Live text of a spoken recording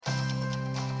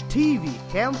TV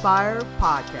Campfire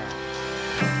Podcast.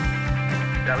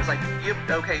 I was like, yep,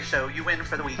 okay, so you win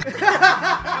for the week.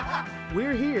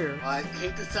 We're here. I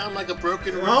hate to sound like a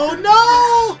broken record. Oh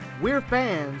no! We're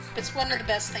fans. It's one of the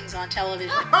best things on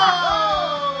television.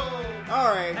 Oh!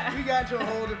 Alright, we got you a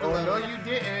whole different level. No, you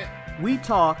didn't. We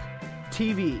talk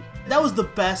TV. That was the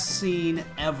best scene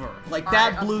ever. Like,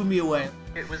 that blew me away.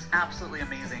 It was absolutely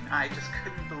amazing. I just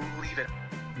couldn't believe it.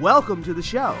 Welcome to the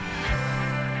show.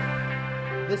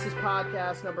 This is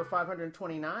podcast number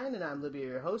 529, and I'm Libby,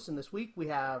 your host, and this week we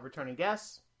have returning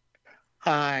guests.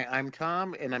 Hi, I'm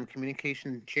Tom, and I'm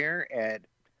Communication Chair at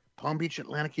Palm Beach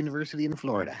Atlantic University in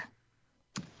Florida.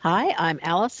 Hi, I'm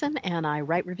Allison, and I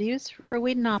write reviews for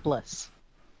Whedonopolis.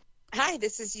 Hi,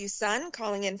 this is Yusun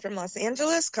calling in from Los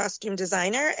Angeles, costume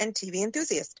designer and TV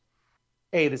enthusiast.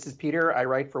 Hey, this is Peter. I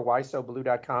write for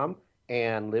whysoblue.com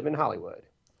and live in Hollywood.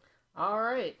 All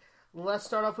right, let's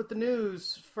start off with the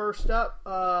news. First up,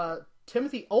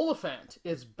 Timothy Olyphant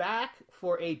is back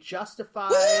for a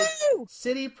Justified Woo!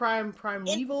 City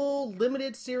Primeval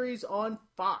limited series on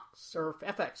Fox or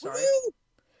FX. Sorry. Woo!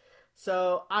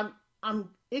 So I'm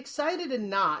excited and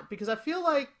not, because I feel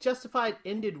like Justified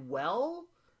ended well.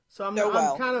 So I'm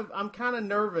kind of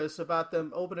nervous about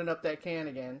them opening up that can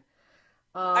again.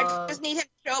 I just need him to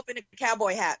show up in a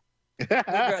cowboy hat.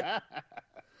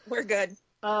 We're good.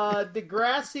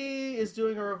 Degrassi is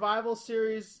doing a revival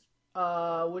series,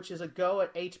 which is a go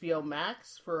at HBO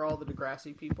Max for all the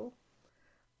Degrassi people.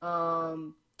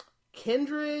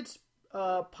 Kindred's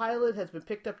pilot has been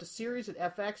picked up to series at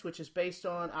FX, which is based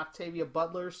on Octavia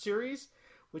Butler's series,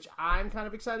 which I'm kind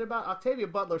of excited about. Octavia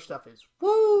Butler stuff is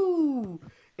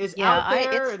out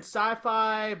there and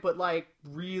sci-fi, but like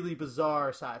really bizarre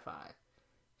sci-fi.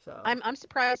 So I'm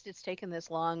surprised it's taken this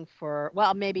long for.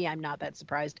 Well, maybe I'm not that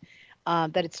surprised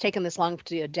that it's taken this long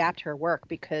to adapt her work,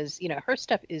 because her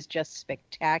stuff is just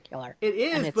spectacular. It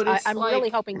is, but I'm really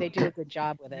hoping they do a good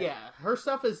job with it. Yeah, her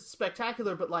stuff is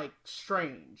spectacular, but like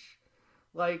strange.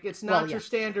 Like it's not your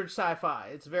standard sci-fi.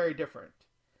 It's very different.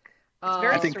 It's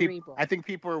very cerebral. I think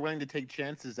people are willing to take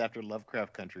chances after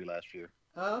Lovecraft Country last year.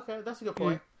 Okay, that's a good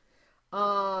point.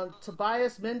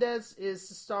 Tobias Mendes is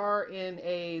to star in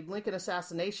a Lincoln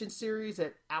Assassination series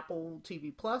at Apple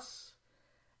TV Plus.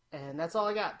 And that's all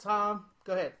I got. Tom,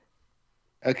 go ahead.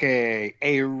 Okay,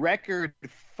 a record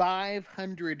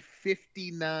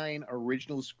 559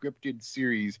 original scripted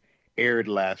series aired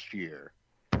last year.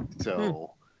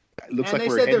 So it looks like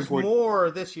we're heading there's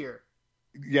more this year.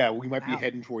 Yeah, we might be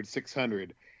heading towards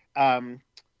 600.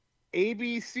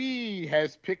 ABC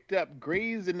has picked up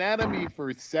Grey's Anatomy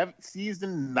for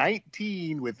season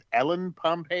 19 with Ellen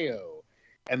Pompeo,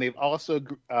 and they've also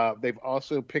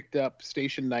picked up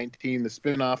Station 19, the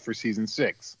spinoff, for season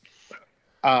 6.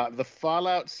 The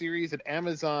Fallout series at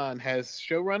Amazon has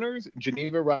showrunners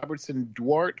Geneva Robertson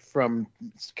Duarte from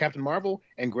Captain Marvel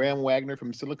and Graham Wagner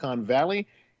from Silicon Valley,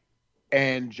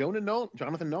 and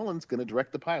Jonathan Nolan's going to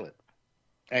direct the pilot.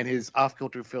 And his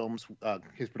Off-Kilter Films,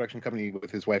 his production company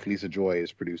with his wife Lisa Joy,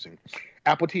 is producing.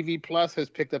 Apple TV Plus has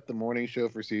picked up The Morning Show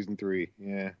for season 3.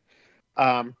 Yeah.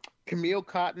 Camille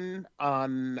Cotton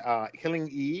on Killing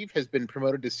Eve has been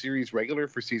promoted to series regular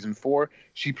for season 4.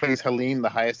 She plays Helene, the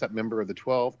highest up member of the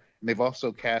 12. And they've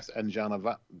also cast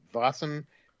Anjana Vasan,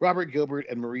 Robert Gilbert,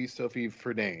 and Marie-Sophie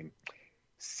Ferdane.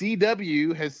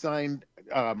 CW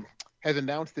has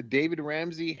announced that David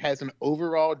Ramsey has an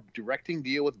overall directing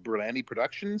deal with Berlanti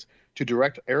Productions to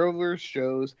direct Arrowverse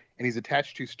shows, and he's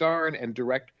attached to star and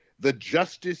direct The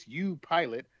Justice You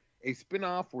pilot, a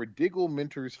spinoff where Diggle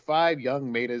mentors 5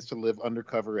 young Metas to live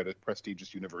undercover at a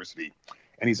prestigious university.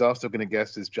 And he's also going to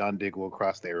guest as John Diggle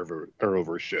across the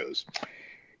Arrowverse shows.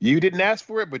 You didn't ask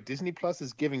for it, but Disney Plus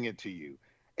is giving it to you.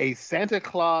 A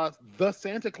The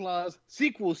Santa Claus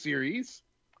sequel series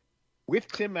with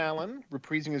Tim Allen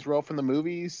reprising his role from the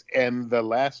movies, and the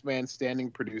Last Man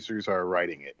Standing producers are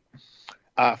writing it.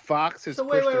 Fox has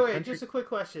wait. Just a quick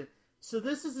question. So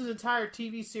this is an entire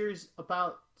TV series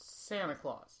about Santa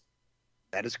Claus?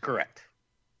 That is correct.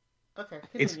 Okay,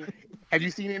 continue. Have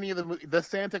you seen any of the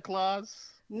Santa Claus?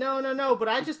 No, but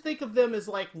I just think of them as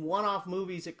like one-off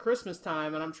movies at Christmas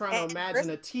time, and I'm trying to imagine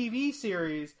a TV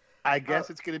series. I guess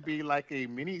it's going to be like a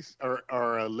mini or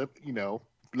a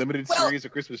limited series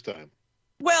at Christmas time.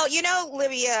 Well,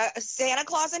 Livia, Santa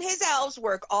Claus and his elves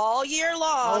work all year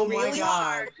long, really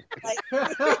hard.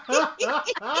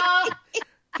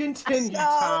 Continue,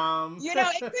 Tom.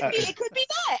 It could be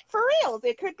that for reals.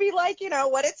 It could be like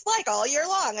what it's like all year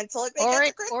long until it gets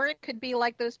to Christmas. Or it could be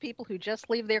like those people who just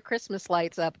leave their Christmas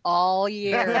lights up all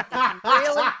year. I'm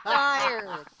really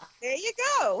tired. There you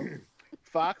go.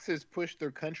 Fox has pushed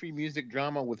their country music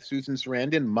drama with Susan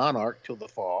Sarandon, Monarch, till the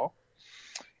fall.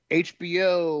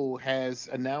 HBO has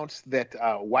announced that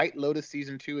White Lotus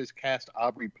Season 2 has cast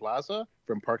Aubrey Plaza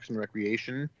from Parks and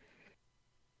Recreation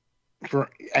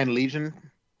and Legion.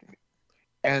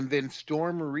 And then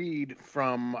Storm Reed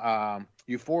from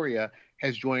Euphoria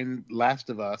has joined Last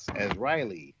of Us as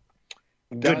Riley.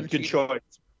 Good choice.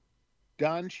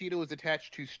 Don Cheadle is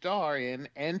attached to star in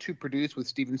and to produce with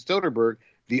Steven Soderbergh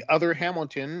The Other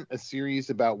Hamilton, a series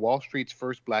about Wall Street's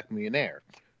first black millionaire.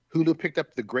 Hulu picked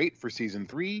up The Great for season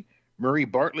 3. Murray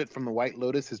Bartlett from The White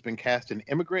Lotus has been cast in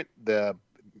Immigrant, the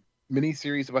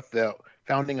miniseries about the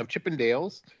founding of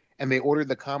Chippendales. And they ordered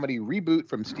the comedy Reboot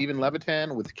from Stephen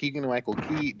Levitan with Keegan-Michael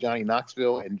Key, Johnny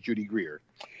Knoxville, and Judy Greer.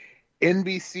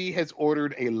 NBC has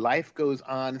ordered a Life Goes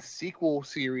On sequel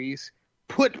series,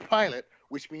 put pilot,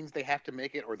 which means they have to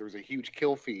make it or there's a huge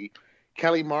kill fee.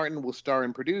 Kelly Martin will star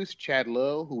and produce. Chad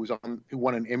Lowe, who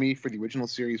won an Emmy for the original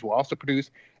series, will also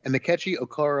produce. And Nkechi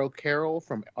Okoro Carroll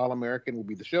from All American will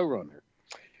be the showrunner.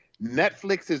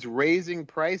 Netflix is raising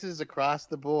prices across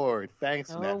the board.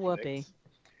 Thanks, Netflix. Whoopee.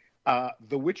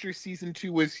 The Witcher Season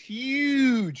 2 was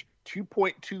huge.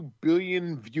 2.2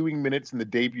 billion viewing minutes in the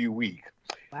debut week.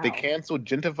 Wow. They canceled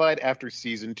Gentified after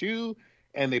Season 2,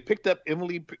 and they picked up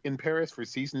Emily in Paris for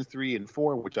Seasons 3 and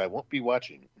 4, which I won't be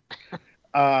watching.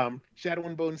 Shadow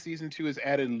and Bone Season 2 has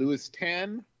added Louis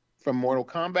Tan from Mortal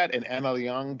Kombat and Anna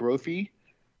Leong Brophy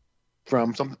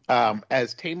from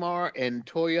as Tamar and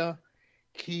Toya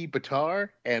Ki Batar,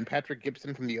 and Patrick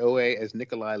Gibson from the OA as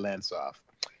Nikolai Lansoff.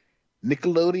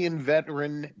 Nickelodeon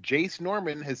veteran Jace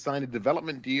Norman has signed a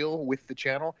development deal with the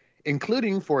channel,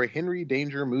 including for a Henry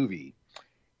Danger movie.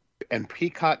 And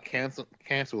Peacock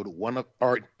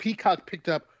Peacock picked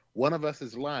up One of Us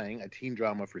is Lying, a teen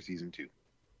drama for season 2.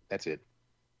 That's it.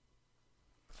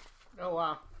 Oh,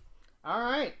 wow. All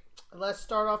right. Let's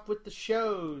start off with the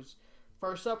shows.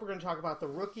 First up, we're going to talk about The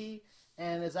Rookie.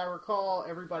 And as I recall,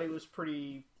 everybody was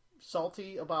pretty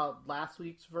salty about last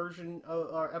week's version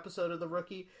or episode of The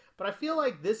Rookie. But I feel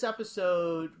like this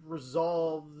episode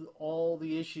resolved all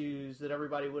the issues that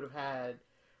everybody would have had,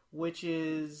 which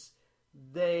is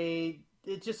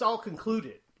it just all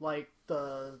concluded. Like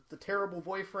the terrible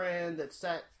boyfriend that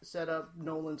set up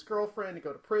Nolan's girlfriend to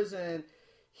go to prison,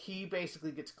 he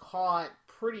basically gets caught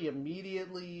pretty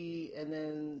immediately, and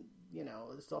then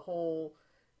it's the whole,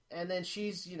 and then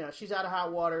she's out of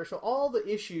hot water. So all the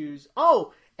issues.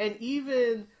 Oh, and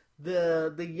even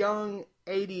the young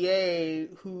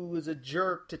ADA who was a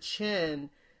jerk to Chen,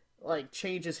 like,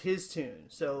 changes his tune.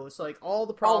 So it's like all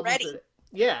the problems.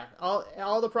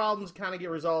 All the problems kind of get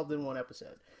resolved in one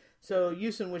episode. So,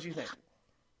 Houston, what do you think?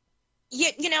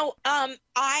 Yeah,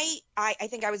 I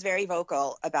think I was very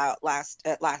vocal about last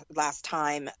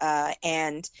time,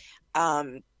 and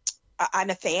I'm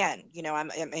a fan.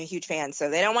 I'm a huge fan, so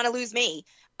they don't want to lose me.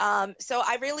 So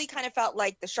I really kind of felt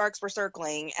like the sharks were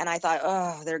circling, and I thought,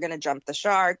 oh, they're going to jump the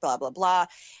shark, blah, blah, blah.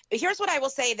 But here's what I will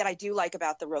say that I do like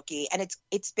about The Rookie, and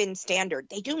it's been standard.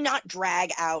 They do not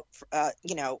drag out,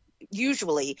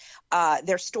 usually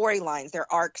their storylines,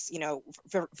 their arcs,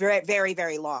 for very, very,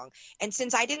 very long. And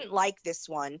since I didn't like this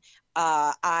one,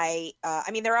 I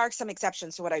mean, there are some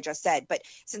exceptions to what I just said, but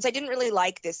since I didn't really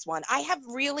like this one, I have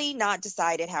really not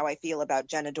decided how I feel about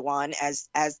Jenna Dewan as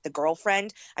the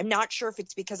girlfriend. I'm not sure if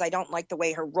it's because I don't like the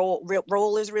way her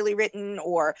role is really written,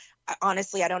 or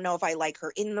honestly, I don't know if I like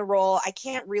her in the role. I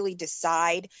can't really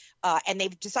decide. And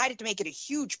they've decided to make it a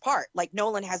huge part. Like,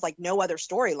 Nolan has like no other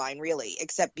storyline really,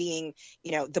 except being,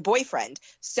 the boyfriend.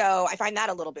 So I find that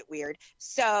a little bit weird.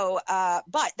 So,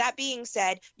 but that being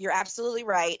said, you're absolutely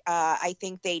right. I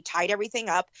think they tied everything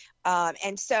up.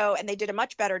 And they did a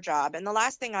much better job. And the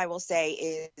last thing I will say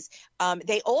is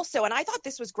they also, and I thought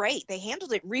this was great, they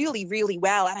handled it really, really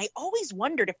well. And I always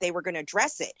wondered if they were going to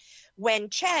address it when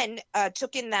Chen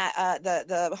took in that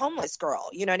the homeless girl,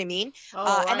 you know what I mean?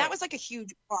 Right. And that was like a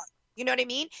huge part. You know what I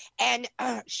mean? And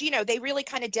she, they really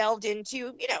kind of delved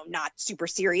into, not super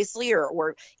seriously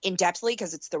or in-depthly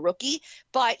because it's The Rookie,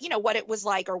 but, what it was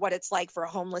like or what it's like for a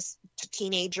homeless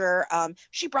teenager.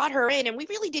 She brought her in, and we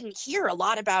really didn't hear a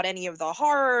lot about any of the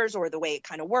horrors or the way it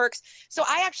kind of works. So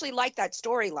I actually like that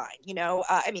storyline,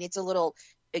 I mean, it's a little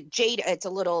it's a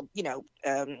little,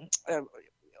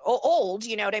 old,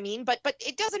 you know what I mean? But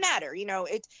it doesn't matter,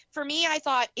 It for me, I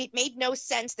thought it made no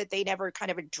sense that they never kind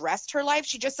of addressed her life.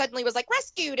 She just suddenly was like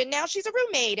rescued, and now she's a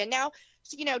roommate, and now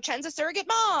Chen's a surrogate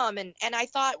mom, and I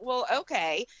thought, well,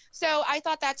 okay. So I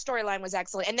thought that storyline was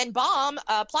excellent. And then Bomb,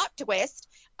 plot twist.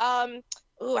 I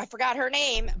forgot her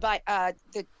name, but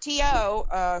the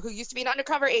TO who used to be an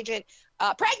undercover agent,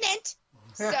 pregnant.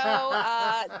 So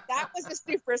that was a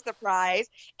super surprise.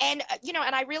 And,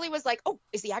 and I really was like, oh,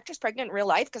 is the actress pregnant in real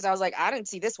life? Because I was like, I didn't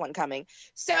see this one coming.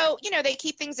 So, they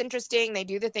keep things interesting. They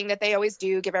do the thing that they always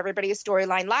do, give everybody a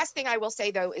storyline. Last thing I will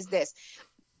say, though, is this.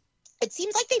 It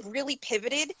seems like they've really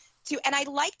pivoted to, and I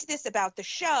liked this about the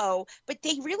show, but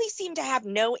they really seem to have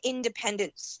no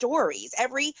independent stories.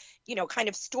 Every, kind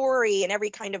of story and every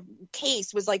kind of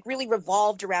case was like really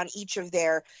revolved around each of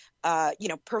their,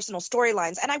 personal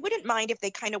storylines. And I wouldn't mind if they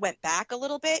kind of went back a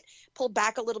little bit, pulled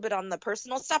back a little bit on the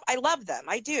personal stuff. I love them.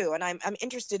 I do. And I'm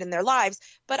interested in their lives,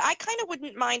 but I kind of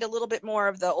wouldn't mind a little bit more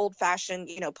of the old fashioned,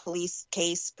 police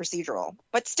case procedural,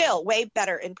 but still way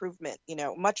better improvement,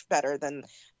 much better than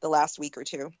the last week or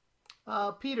two.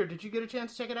 Peter, did you get a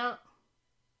chance to check it out?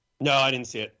 No, I didn't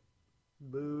see it.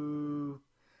 Boo.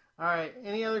 All right.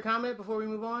 Any other comment before we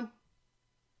move on?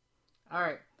 All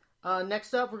right.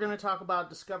 Next up, we're going to talk about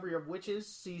Discovery of Witches.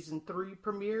 Season 3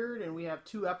 premiered, and we have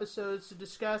 2 episodes to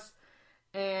discuss.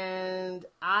 And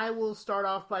I will start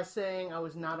off by saying I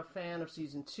was not a fan of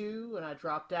Season 2, and I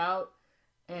dropped out.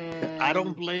 And I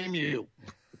don't blame you.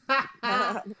 It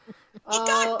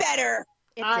got better.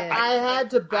 I had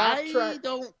to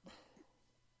backtrack.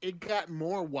 It got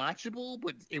more watchable,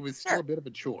 but it was still a bit of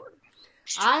a chore.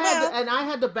 I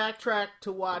had to backtrack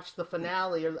to watch the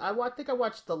finale. I think I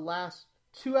watched the last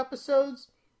 2 episodes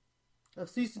of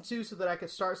season 2 so that I could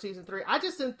start season 3. I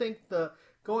just didn't think the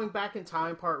going back in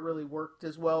time part really worked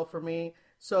as well for me.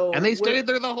 And they stayed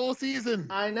there the whole season.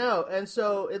 I know. And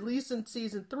so at least in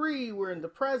season 3, we're in the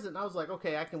present. I was like,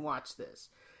 okay, I can watch this.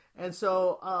 And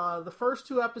so the first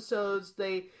 2 episodes,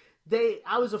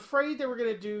 I was afraid they were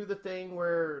going to do the thing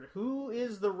where who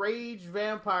is the rage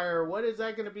vampire? What is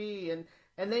that going to be?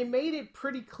 And they made it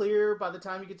pretty clear by the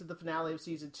time you get to the finale of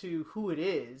season 2 who it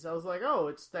is. I was like, oh,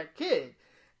 it's that kid.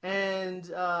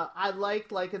 And I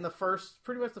like in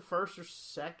pretty much the first or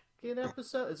second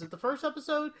episode. Is it the first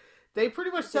episode? They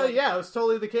pretty much tell you, yeah, it was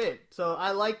totally the kid. So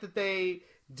I like that they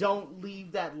don't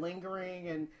leave that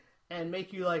lingering and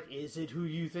make you like, is it who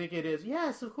you think it is?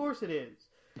 Yes, of course it is.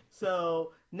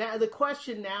 So now the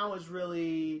question now is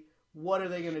really, what are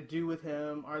they going to do with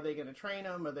him? Are they going to train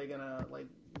him? Are they going to,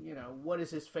 what is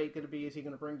his fate going to be? Is he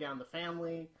going to bring down the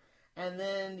family? And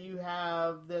then you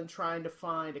have them trying to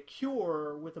find a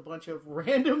cure with a bunch of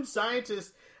random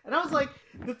scientists. And I was like,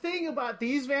 the thing about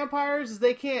these vampires is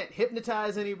they can't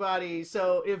hypnotize anybody.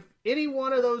 So if any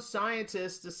one of those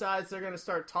scientists decides they're going to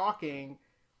start talking,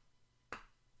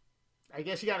 I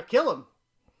guess you got to kill them.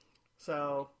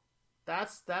 So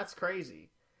that's crazy.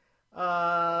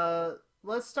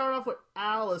 Let's start off with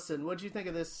Allison. What did you think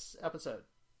of this episode?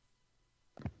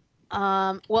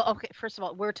 Well, okay. First of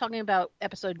all, we're talking about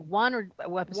episode 1 or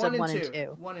episode 1 and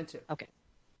 2? 1 and 2. Okay.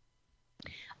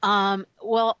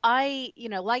 Well, I,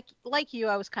 like you,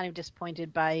 I was kind of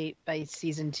disappointed by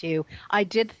season 2. I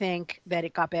did think that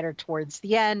it got better towards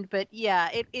the end, but yeah,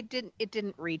 it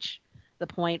didn't reach the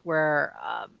point where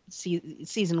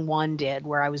season 1 did,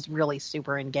 where I was really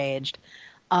super engaged.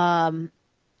 I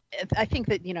think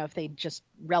that, if they just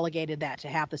relegated that to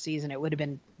half the season, it would have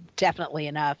been definitely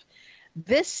enough.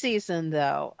 This season,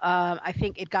 though, I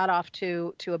think it got off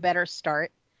to a better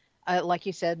start. Like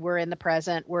you said, we're in the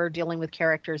present. We're dealing with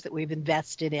characters that we've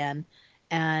invested in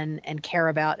and care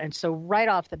about. And so right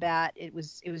off the bat, it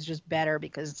was just better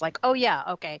because it's like, oh yeah,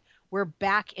 okay, we're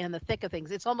back in the thick of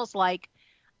things. It's almost like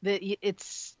we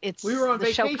were on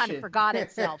vacation. Show kind of forgot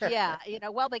itself. Yeah,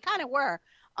 well, they kind of were.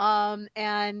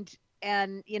 And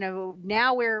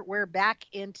now we're back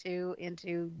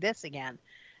into this again.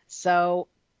 So,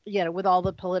 with all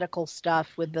the political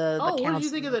stuff with the council. What did you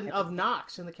think of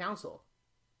Knox in the council?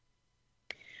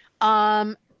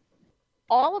 All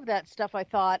of that stuff I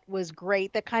thought was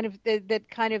great. That kind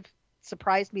of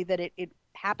surprised me that it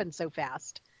happened so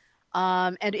fast.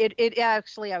 And it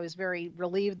actually, I was very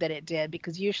relieved that it did,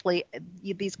 because usually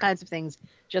these kinds of things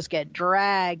just get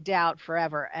dragged out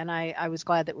forever. And I was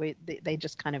glad that they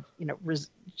just kind of,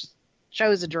 just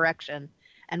chose a direction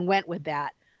and went with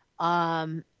that.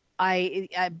 But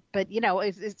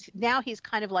it's now he's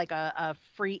kind of like a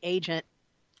free agent.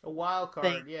 A wild card,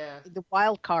 thing. Yeah. The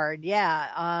wild card,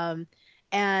 yeah.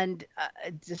 And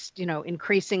just,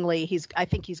 increasingly I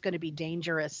think he's going to be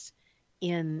dangerous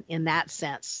in that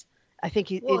sense. I think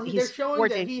they're showing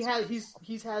that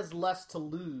he has less to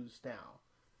lose now.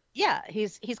 Yeah,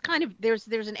 he's kind of there's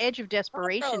an edge of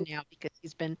desperation now, because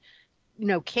he's been,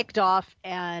 kicked off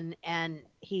and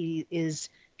he is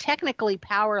technically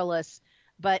powerless,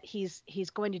 but he's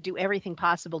going to do everything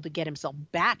possible to get himself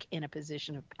back in a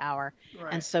position of power.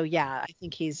 Right. And so, yeah, I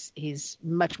think he's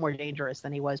much more dangerous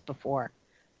than he was before.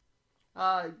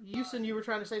 Houston, you were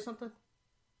trying to say something?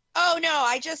 Oh no,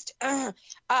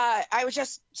 I was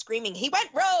just screaming. He went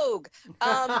rogue.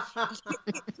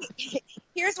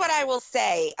 Here's what I will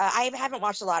say. I haven't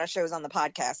watched a lot of shows on the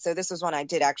podcast, so this was one I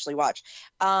did actually watch.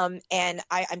 And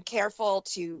I'm careful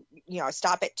to,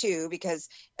 stop at 2 because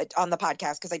on the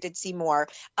podcast, because I did see more.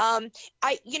 I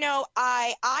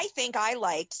think I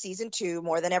liked season 2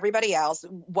 more than everybody else,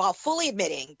 while fully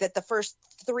admitting that the first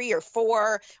 3 or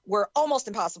 4 were almost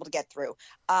impossible to get through.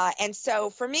 And so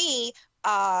for me,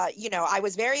 I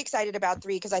was very excited about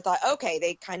 3 because I thought, okay,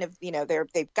 they kind of,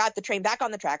 they've got the train back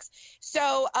on the tracks.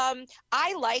 So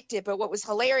I liked it, but what was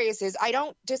hilarious is I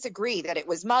don't disagree that it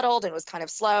was muddled and was kind of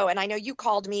slow. And I know you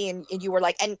called me and you were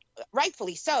like, and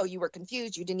rightfully so, you were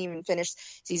confused. You didn't even finish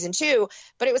season 2,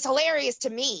 but it was hilarious to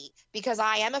me because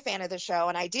I am a fan of the show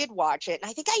and I did watch it. And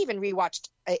I think I even rewatched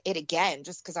it again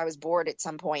just because I was bored at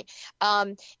some point.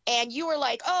 And you were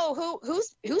like, oh,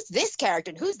 who's this character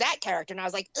and who's that character? And I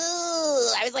was like, ugh.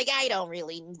 I was like, I don't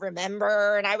really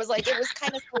remember. And I was like, it was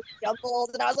kind of so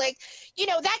jumbled. And I was like,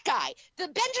 that guy, the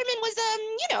Benjamin was,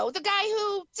 the guy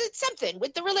who did something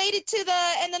with the related to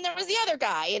and then there was the other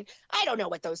guy. And I don't know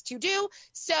what those two do.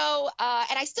 So,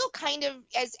 and I still kind of,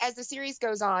 as the series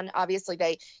goes on, obviously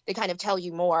they kind of tell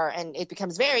you more and it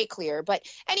becomes very clear. But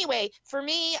anyway, for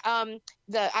me, I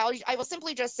will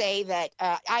simply just say that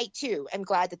I too am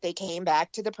glad that they came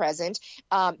back to the present.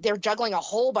 They're juggling a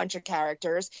whole bunch of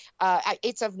characters.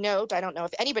 It's of note, I don't know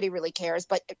if anybody really cares,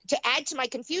 but to add to my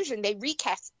confusion, they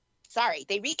recast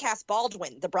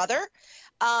Baldwin, the brother.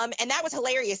 And that was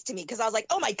hilarious to me because I was like,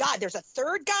 oh my God, there's a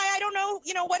third guy. I don't know,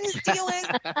 what his deal is.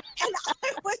 And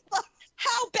I was like,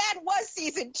 how bad was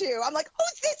season 2? I'm like,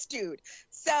 who's this dude?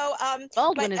 So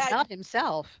Baldwin is not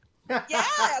himself.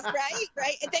 Yes,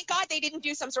 right. And thank God they didn't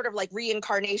do some sort of like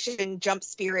reincarnation, jump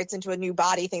spirits into a new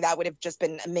body thing. That would have just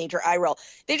been a major eye roll.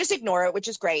 They just ignore it, which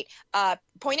is great.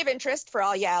 Point of interest for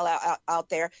all y'all out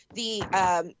there. The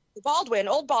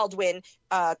old Baldwin,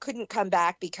 couldn't come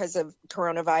back because of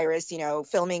coronavirus,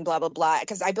 filming, blah, blah, blah.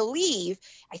 Because I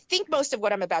think most of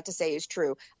what I'm about to say is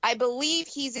true. I believe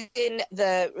he's in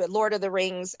the Lord of the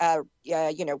Rings,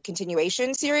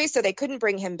 continuation series, so they couldn't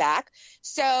bring him back.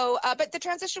 So, but the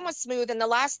transition was smooth. And the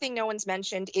last thing no one's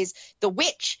mentioned is the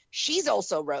witch. She's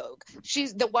also rogue.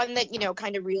 She's the one that,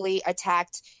 kind of really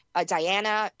attacked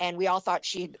Diana, and we all thought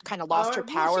she kind of lost her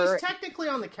power. She's technically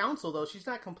on the council, though. She's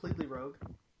not completely rogue.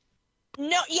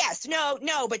 No,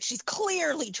 but she's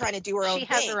clearly trying to do her own thing.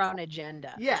 She has her own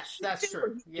agenda. Yes, that's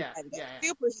true. Yeah.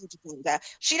 Super huge agenda.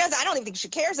 I don't even think she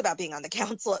cares about being on the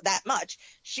council that much.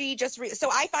 She just, so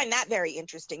I find that very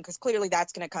interesting because clearly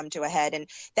that's going to come to a head. And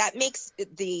that makes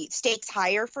the stakes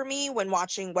higher for me when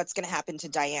watching what's going to happen to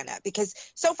Diana. Because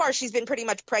so far she's been pretty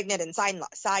much pregnant and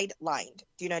sidelined.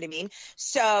 Do you know what I mean?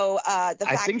 So I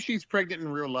think she's pregnant in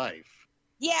real life.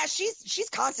 Yeah, she's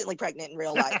constantly pregnant in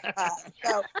real life.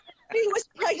 So she was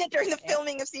pregnant during the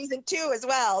filming of season 2 as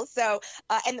well. So,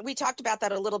 and we talked about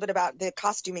that a little bit about the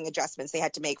costuming adjustments they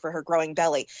had to make for her growing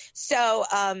belly. So,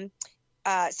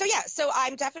 so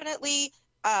I'm definitely,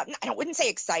 I wouldn't say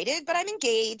excited, but I'm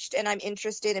engaged and I'm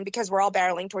interested. And because we're all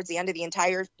barreling towards the end of the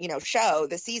entire, show,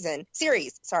 the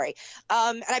series, sorry.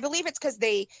 And I believe it's because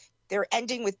they're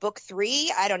ending with book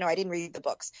 3. I don't know. I didn't read the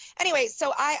books. Anyway,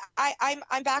 so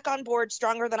I'm back on board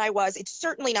stronger than I was. It's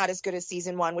certainly not as good as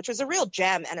season 1, which was a real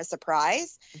gem and a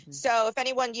surprise. Mm-hmm. So if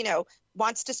anyone,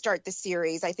 wants to start the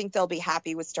series, I think they'll be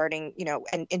happy with starting,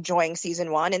 and enjoying season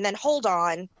 1 and then hold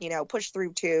on, push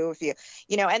through 2 if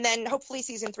and then hopefully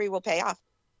season 3 will pay off.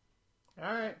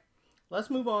 All right, let's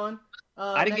move on.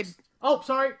 Oh,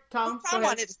 sorry, Tom. Tom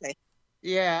wanted to say.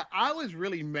 Yeah, I was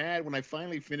really mad when I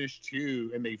finally finished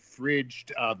 2 and they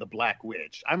fridged the Black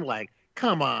Witch. I'm like,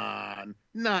 come on,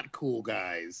 not cool,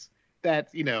 guys.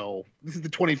 That's, this is the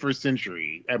 21st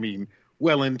century. I mean,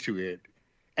 well into it.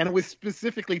 And it was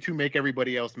specifically to make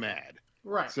everybody else mad.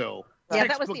 Right. So yeah,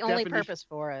 that was the only purpose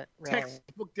for it. Really.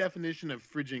 Textbook definition of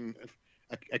fridging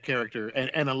a character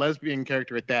and a lesbian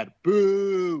character at that.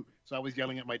 Boo! So I was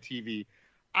yelling at my TV.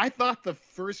 I thought the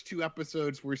first 2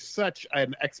 episodes were such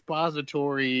an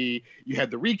expository. You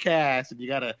had the recast, and you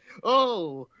gotta,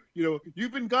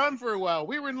 you've been gone for a while.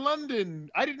 We were in London.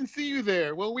 I didn't see you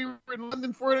there. Well, we were in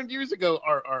London 400 years ago.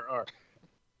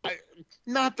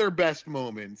 Not their best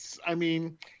moments. I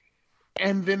mean,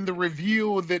 and then the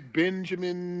reveal that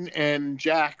Benjamin and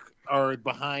Jack are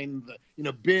behind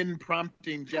Ben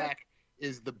prompting Jack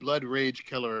is the blood rage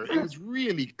killer. It was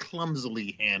really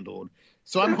clumsily handled.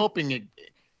 So I'm hoping it.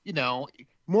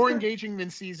 More engaging than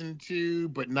season 2,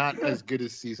 but not as good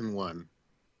as season 1.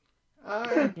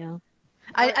 Yeah,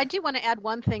 I do want to add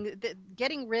one thing.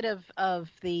 Getting rid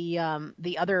of the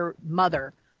other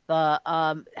mother,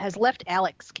 has left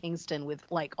Alex Kingston with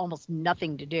like almost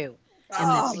nothing to do.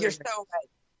 Oh, you're so right.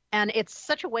 And it's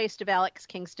such a waste of Alex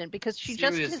Kingston because she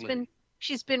just Seriously.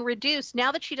 she's been reduced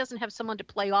now that she doesn't have someone to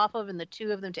play off of and the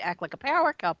two of them to act like a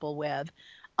power couple with.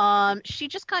 She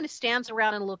just kind of stands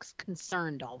around and looks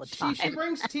concerned all the time. She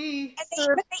brings tea.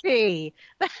 Tea.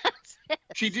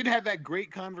 She did have that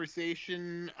great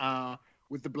conversation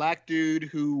with the black dude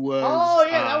who was. Oh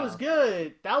yeah, that was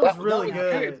good. That was really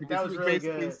good. Because That was he really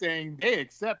basically good. saying they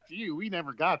accept you. We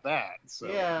never got that.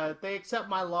 So Yeah, they accept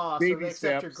my loss, or Baby they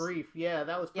accept your steps. grief. Yeah,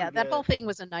 that was pretty Yeah, that good. whole thing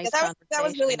was a nice that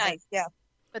was really conversation. nice. Yeah.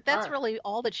 But that's All right. really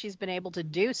all that she's been able to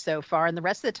do so far. And the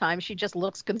rest of the time, she just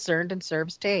looks concerned and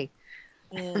serves tea.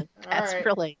 Mm. That's All right.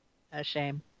 really a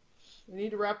shame. We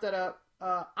need to wrap that up.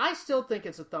 I still think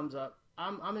it's a thumbs up.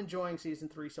 I'm enjoying season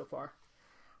 3 so far.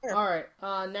 Sure. All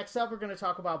right. Next up, we're going to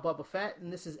talk about Boba Fett,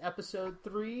 and this is episode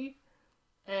 3.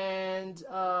 And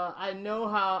I know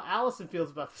how Allison feels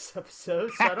about this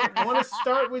episode, so I don't want to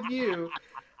start with you.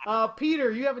 Peter,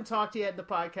 you haven't talked yet in the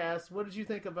podcast. What did you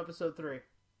think of episode 3?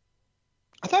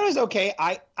 I thought it was okay.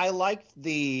 I liked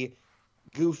the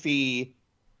goofy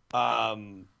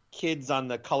kids on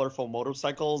the colorful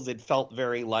motorcycles. It felt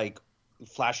very like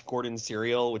Flash Gordon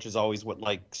serial, which is always what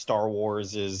like Star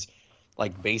Wars is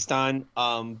like based on.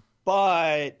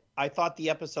 But I thought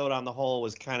the episode on the whole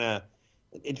was kind of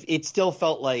it still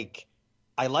felt like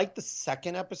I liked the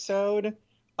second episode,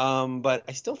 but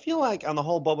I still feel like on the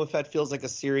whole Boba Fett feels like a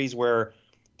series where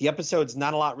the episodes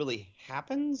not a lot really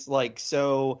happens. Like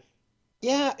so,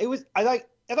 yeah, it was. I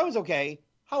thought it was okay.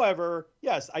 However,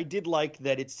 yes, I did like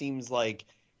that. It seems like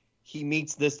he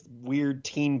meets this weird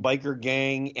teen biker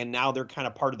gang, and now they're kind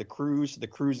of part of the crew. So the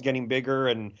crew's getting bigger,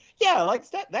 and yeah, like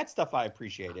that stuff I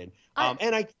appreciated.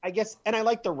 And I guess, and I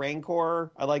like the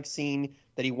Rancor. I like seeing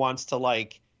that he wants to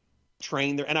like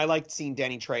train there, and I liked seeing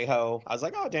Danny Trejo. I was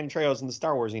like, oh, Danny Trejo's in the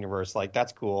Star Wars universe. Like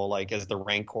that's cool. Like as the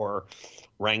Rancor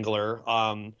Wrangler.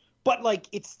 But like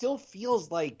it still feels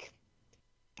like.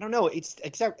 I don't know. It's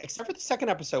except for the second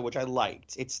episode, which I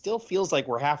liked. It still feels like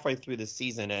we're halfway through the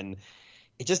season, and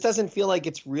it just doesn't feel like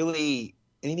it's really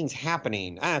anything's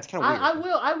happening. It's kind of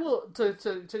weird. I will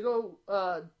to go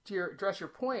to address your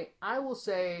point. I will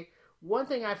say one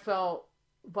thing I felt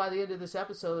by the end of this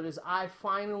episode is I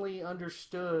finally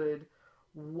understood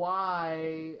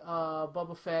why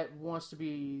Boba Fett wants to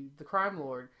be the crime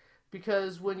lord,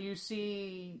 because when you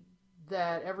see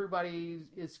that everybody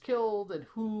is killed and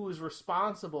who is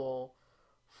responsible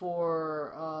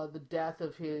for the death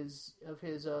of his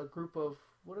group of,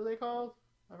 what are they called?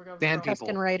 I forgot. Sand people.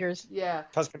 Tusken Raiders. Yeah.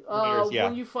 Tusken Raiders, yeah.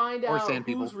 When you find Or out sand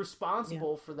people. who's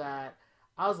responsible for that,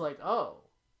 I was like, oh,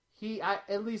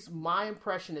 at least my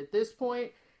impression at this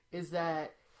point is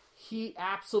that he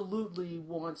absolutely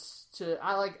wants to.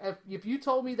 If you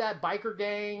told me that biker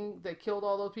gang that killed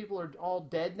all those people are all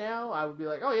dead now, I would be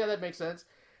like, oh yeah, that makes sense.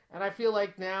 And I feel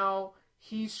like now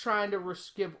he's trying to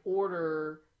give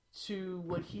order to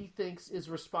what he thinks is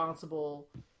responsible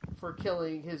for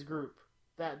killing his group.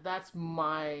 That's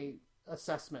my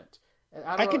assessment.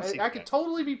 I could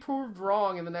totally be proved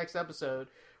wrong in the next episode,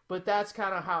 but that's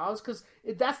kind of how I was. Because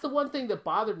that's the one thing that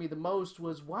bothered me the most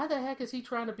was why the heck is he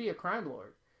trying to be a crime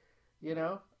lord? You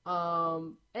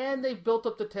know? And they've built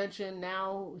up the tension.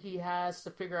 Now he has to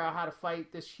figure out how to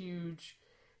fight this huge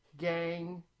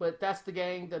gang, but that's the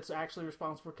gang that's actually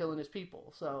responsible for killing his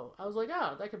people. So I was like,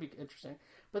 oh, that could be interesting.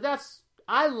 But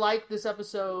I liked this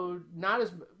episode, not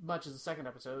as much as the second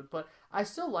episode, but I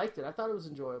still liked it. I thought it was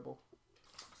enjoyable.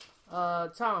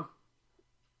 Tom?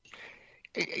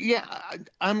 Yeah,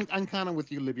 I'm kind of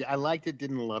with you, Olivia. I liked it,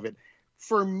 didn't love it.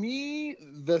 For me,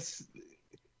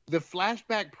 the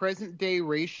flashback present day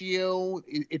ratio,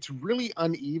 it's really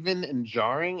uneven and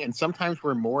jarring, and sometimes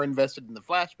we're more invested in the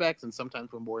flashbacks and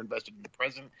sometimes we're more invested in the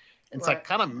present. And it's like,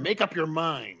 kind of make up your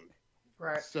mind.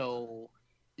 Right. So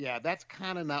yeah, that's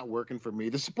kind of not working for me.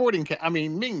 The supporting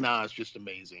Ming Na is just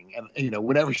amazing, and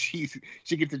whenever she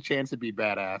gets a chance to be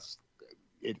badass,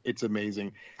 it's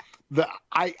amazing.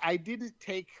 I didn't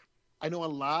take. I know a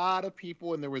lot of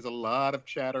people, and there was a lot of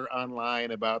chatter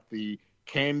online about the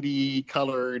candy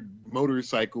colored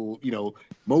motorcycle,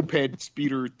 moped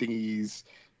speeder thingies.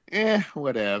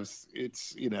 Whatevs.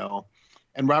 It's,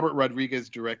 and Robert Rodriguez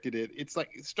directed it. It's like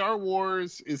Star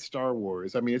Wars is Star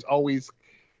Wars. I mean, it's always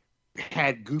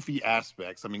had goofy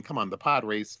aspects. I mean, come on, the pod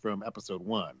race from episode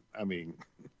 1. I mean,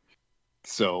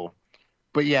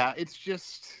 but yeah, it's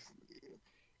just,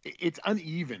 it's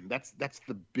uneven. That's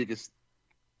the biggest,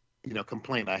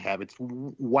 complaint I have. It's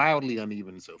wildly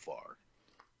uneven so far.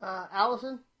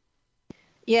 Allison?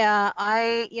 Yeah,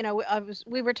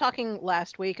 we were talking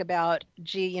last week about,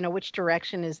 which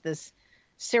direction is this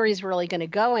series really going to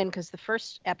go in, because the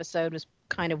first episode was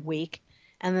kind of weak,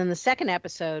 and then the second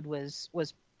episode was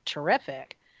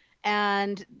terrific,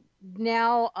 and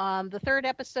now the third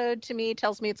episode to me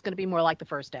tells me it's going to be more like the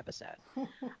first episode,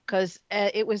 because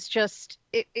it was just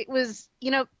it was,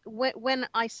 you know, when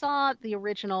I saw the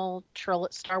original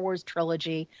Star Wars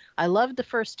trilogy, I loved the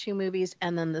first two movies,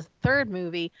 and then the third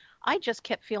movie I just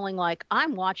kept feeling like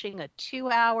I'm watching a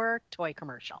 2-hour toy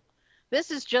commercial. This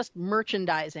is just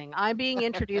merchandising. I'm being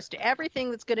introduced to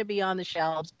everything that's going to be on the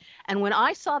shelves. And when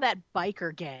I saw that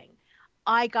biker gang,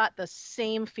 I got the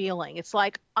same feeling. It's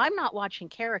like, I'm not watching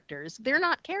characters. They're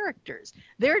not characters.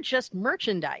 They're just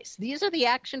merchandise. These are the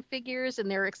action figures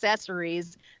and their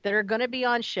accessories that are going to be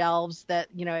on shelves that,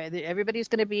 you know, everybody's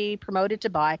going to be promoted to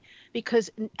buy,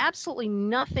 because absolutely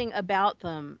nothing about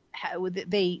them,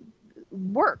 they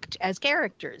worked as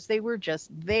characters. They were just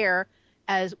there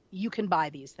as you can buy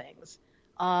these things.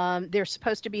 They're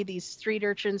supposed to be these street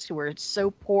urchins who are so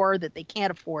poor that they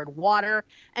can't afford water,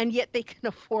 and yet they can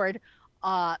afford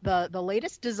the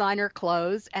latest designer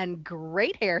clothes and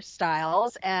great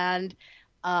hairstyles and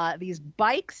these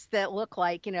bikes that look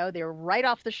like, you know, they're right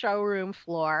off the showroom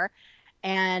floor.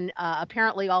 And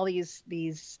apparently all these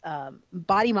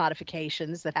body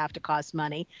modifications that have to cost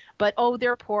money, but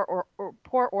they're poor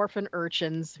orphan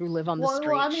urchins who live on the street.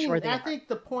 Well, I mean, sure I think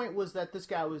the point was that this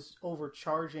guy was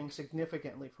overcharging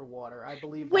significantly for water. I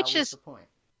believe that was the point.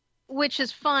 Which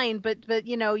is fine, but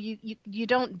you know, you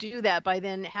don't do that by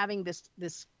then having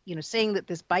this you know, saying that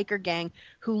this biker gang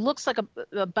who looks like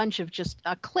a bunch of just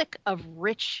a clique of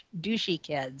rich douchey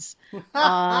kids,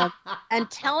 and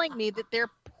telling me that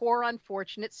they're poor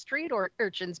unfortunate street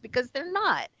urchins, because they're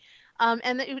not,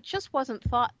 and it just wasn't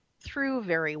thought through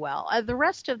very well. The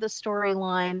rest of the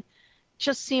storyline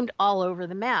just seemed all over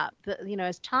the map. You know,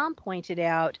 as Tom pointed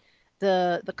out,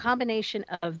 the combination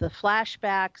of the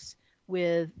flashbacks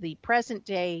with the present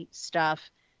day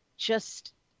stuff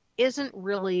just isn't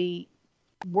really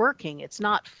working. It's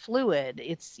not fluid.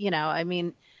 It's, you know, I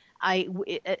mean,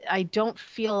 I don't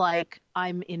feel like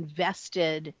I'm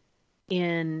invested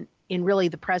in really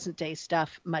the present day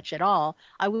stuff much at all.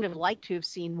 I would have liked to have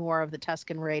seen more of the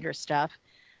Tusken Raider stuff.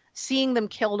 Seeing them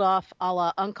killed off a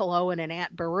la Uncle Owen and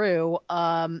Aunt Beru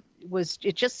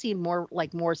it just seemed more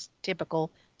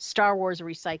typical Star Wars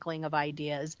recycling of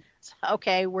ideas. So,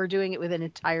 okay, we're doing it with an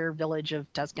entire village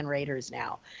of Tusken Raiders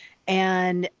now.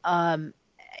 And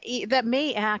that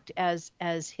may act as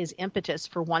his impetus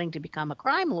for wanting to become a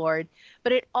crime lord,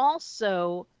 but it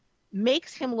also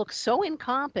makes him look so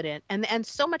incompetent, and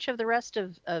so much of the rest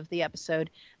of the episode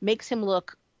makes him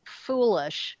look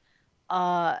foolish.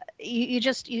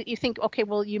 You think, okay,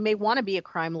 well, you may want to be a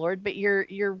crime lord, but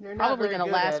you're probably going to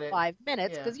last 5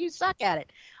 minutes because you suck at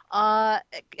it. I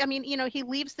mean, you know, he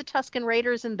leaves the Tusken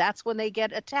Raiders, and that's when they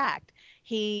get attacked.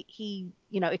 He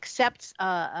you know, accepts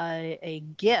a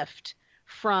gift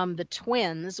from the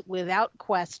twins without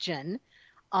question.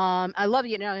 I love,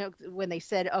 you know, when they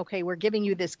said, okay, we're giving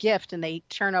you this gift, and they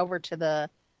turn over to the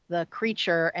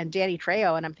creature and Danny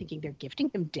Trejo, and I'm thinking, they're gifting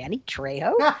him Danny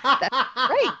Trejo? That's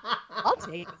great. I'll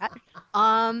take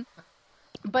that.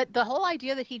 But the whole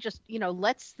idea that he just, you know,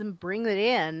 lets them bring it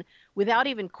in without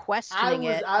even questioning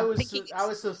it. I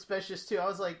was suspicious too. I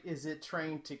was like, is it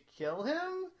trained to kill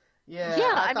him? Yeah,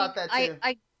 I thought that too.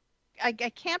 I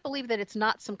can't believe that it's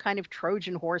not some kind of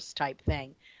Trojan horse type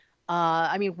thing.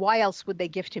 I mean, why else would they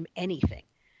gift him anything?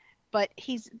 But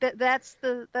that's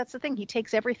the thing. He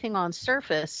takes everything on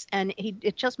surface, and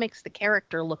it just makes the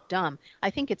character look dumb. I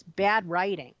think it's bad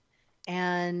writing,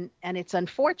 and it's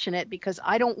unfortunate, because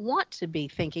I don't want to be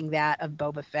thinking that of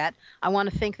Boba Fett. I want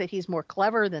to think that he's more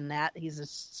clever than that. He's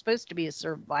supposed to be a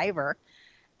survivor,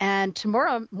 and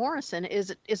Tamora Morrison is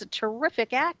a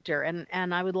terrific actor,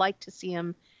 and I would like to see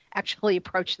him actually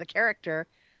approach the character.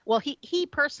 Well, he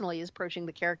personally is approaching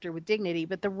the character with dignity,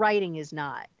 but the writing is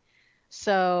not.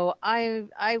 So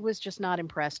I was just not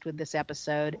impressed with this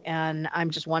episode, and I'm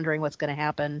just wondering what's going to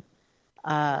happen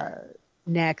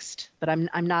next. But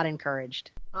I'm not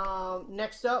encouraged.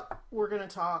 Next up, we're going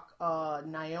to talk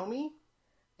Naomi,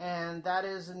 and that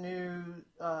is a new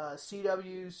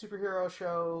CW superhero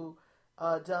show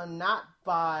done not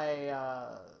by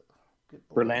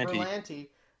Berlanti,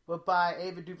 but by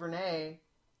Ava DuVernay.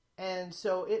 And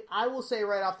so I will say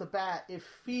right off the bat, it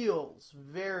feels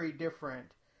very different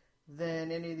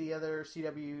than any of the other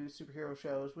CW superhero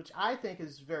shows, which I think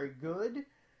is very good.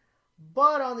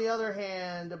 But on the other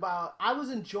hand, I was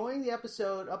enjoying the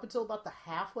episode up until about the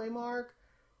halfway mark,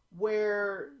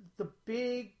 where the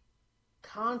big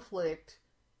conflict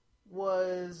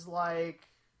was like,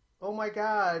 oh my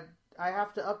god, I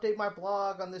have to update my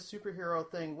blog on this superhero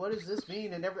thing. What does this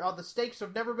mean? And all the stakes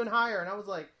have never been higher. And I was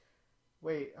like,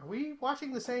 wait, are we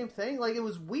watching the same thing? Like, it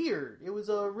was weird. It was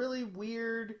a really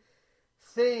weird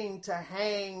thing to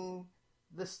hang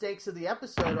the stakes of the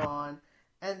episode on.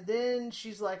 And then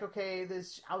she's like, okay,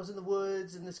 I was in the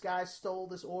woods and this guy stole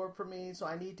this orb from me, so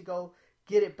I need to go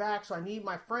get it back. So I need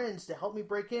my friends to help me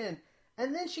break in.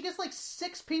 And then she gets like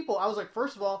 6 people. I was like,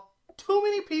 first of all, too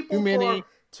many people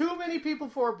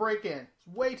for a break-in. It's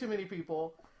way too many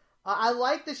people. I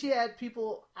like that she had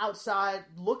people outside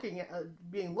looking at,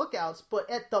 being lookouts, but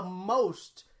at the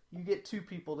most, you get 2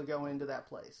 people to go into that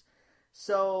place.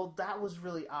 So that was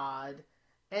really odd.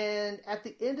 And at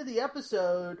the end of the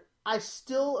episode, I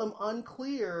still am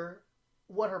unclear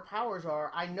what her powers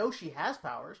are. I know she has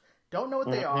powers. Don't know what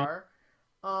they are.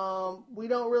 We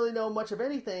don't really know much of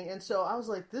anything. And so I was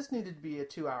like, this needed to be a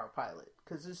 2-hour pilot.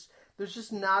 Because there's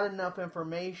just not enough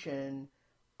information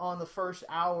on the first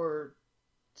hour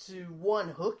to, one,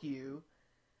 hook you.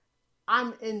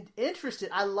 I'm interested.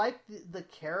 I like the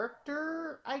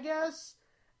character, I guess.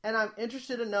 And I'm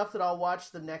interested enough that I'll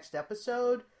watch the next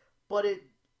episode. But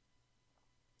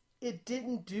it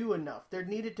didn't do enough. There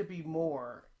needed to be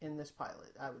more in this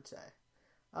pilot, I would say.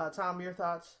 Tom, your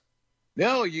thoughts?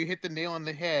 No, you hit the nail on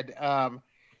the head.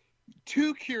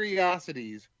 2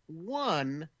 curiosities.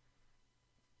 One,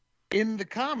 in the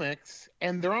comics,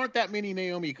 and there aren't that many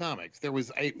Naomi comics. There was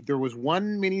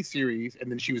one miniseries, and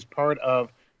then she was part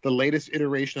of the latest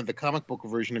iteration of the comic book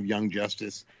version of Young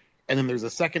Justice, and then there's a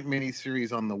second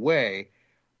miniseries on the way.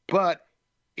 But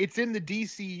it's in the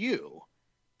DCU,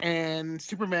 and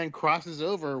Superman crosses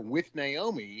over with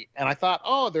Naomi, and I thought,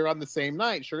 oh, they're on the same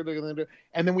night. Sure, they're going to do.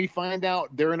 And then we find out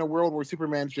they're in a world where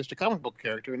Superman's just a comic book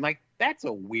character, and like that's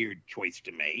a weird choice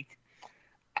to make.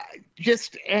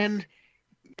 And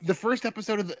the first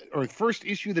episode first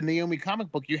issue of the Naomi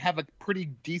comic book, you have a pretty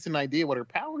decent idea what her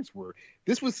powers were.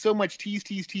 This was so much tease.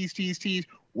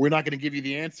 We're not going to give you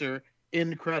the answer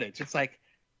in credits. It's like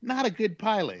not a good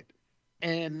pilot.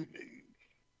 And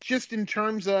just in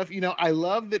terms of, I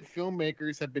love that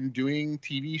filmmakers have been doing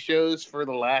TV shows for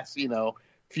the last,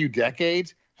 few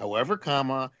decades. However,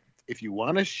 if you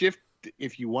want to shift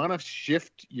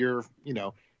your,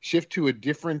 shift to a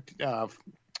different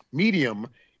medium,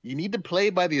 you need to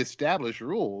play by the established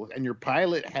rules, and your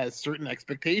pilot has certain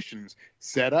expectations.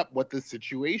 Set up what the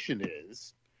situation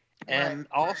is, and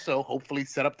also hopefully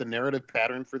set up the narrative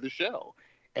pattern for the show.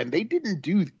 And they didn't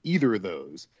do either of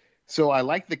those. So I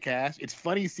like the cast. It's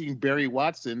funny seeing Barry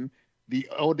Watson, the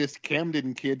oldest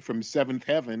Camden kid from Seventh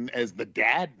Heaven, as the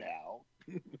dad now.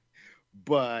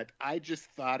 But I just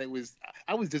thought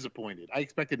I was disappointed. I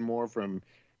expected more from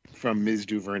Ms.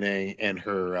 DuVernay and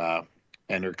her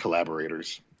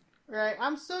collaborators. Right.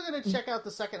 I'm still going to check out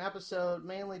the second episode,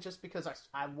 mainly just because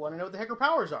I want to know what the heck her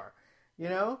powers are,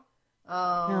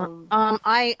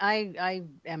 I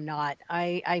am not.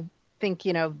 I think,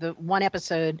 the one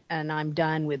episode and I'm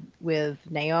done with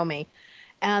Naomi.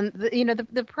 And,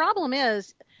 the problem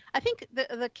is, I think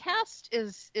the cast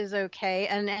is okay.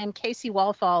 And Casey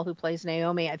Walfall, who plays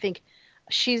Naomi, I think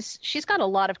she's got a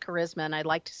lot of charisma, and I'd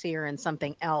like to see her in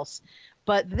something else.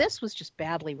 But this was just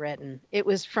badly written. It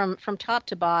was from top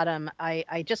to bottom.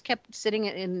 I just kept sitting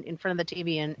in front of the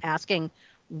TV and asking,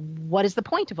 what is the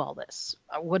point of all this?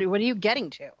 What are you getting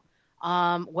to?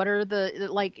 What are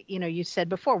the, you said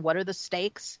before, what are the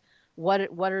stakes? What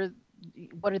are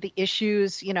the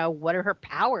issues? What are her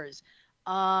powers?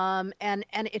 And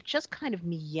it just kind of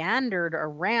meandered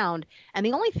around. And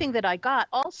the only thing that I got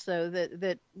also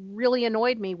that really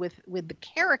annoyed me with the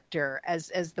character as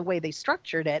the way they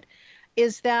structured it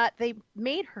is that they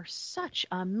made her such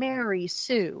a Mary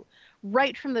Sue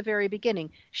right from the very beginning.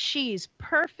 She's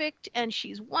perfect, and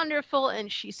she's wonderful, and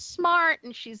she's smart,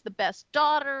 and she's the best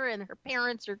daughter, and her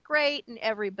parents are great, and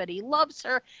everybody loves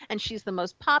her, and she's the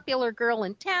most popular girl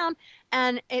in town.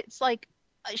 And it's like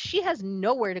she has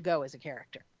nowhere to go as a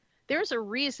character. There's a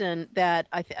reason that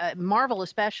Marvel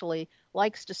especially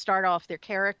likes to start off their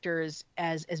characters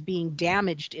as being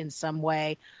damaged in some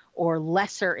way or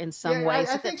lesser in some way,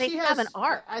 so that they have an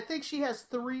arc. I think she has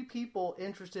 3 people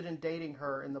interested in dating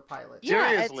her in the pilot. Yeah,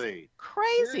 Seriously. It's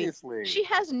crazy. Seriously. She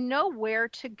has nowhere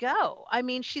to go. I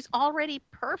mean, she's already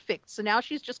perfect, so now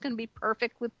she's just going to be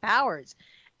perfect with powers.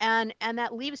 And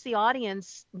that leaves the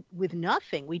audience with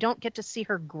nothing. We don't get to see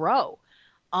her grow.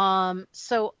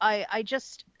 So I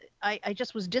just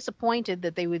was disappointed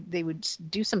that they would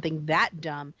do something that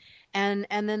dumb. And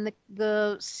then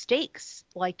the stakes,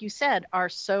 like you said, are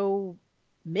so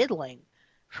middling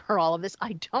for all of this.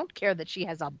 I don't care that she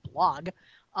has a blog.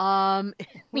 It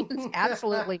means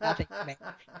absolutely nothing to me.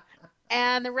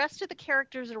 And the rest of the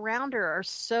characters around her are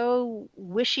so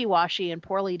wishy-washy and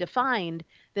poorly defined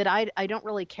that I don't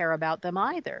really care about them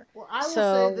either. Well, I will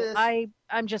say this.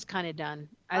 I'm just kind of done.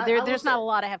 I There's will not say- a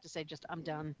lot I have to say. Just I'm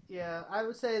done. Yeah, I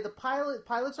would say the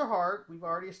pilots are hard. We've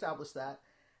already established that.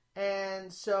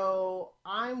 And so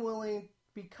I'm willing,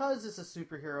 because it's a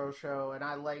superhero show and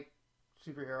I like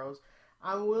superheroes,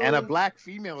 I'm willing... And a black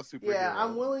female superhero. Yeah,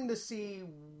 I'm willing to see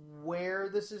where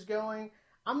this is going.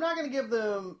 I'm not going to give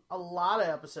them a lot of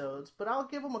episodes, but I'll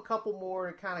give them a couple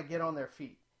more to kind of get on their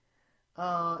feet.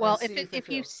 Well, if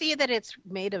you see that it's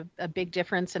made a big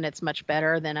difference and it's much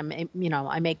better, then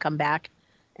I may come back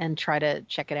and try to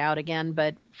check it out again.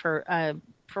 But for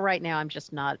right now, I'm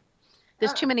just not.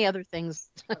 There's too many other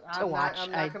things to watch. I'm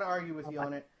not going to argue with you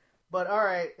on it. But all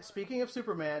right, speaking of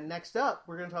Superman, next up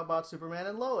we're going to talk about Superman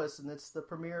and Lois, and it's the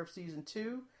premiere of season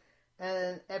 2.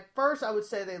 And at first, I would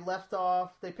say they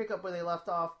pick up where they left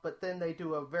off, but then they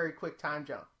do a very quick time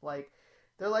jump. Like,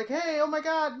 they're like, hey, oh my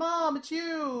God, Mom, it's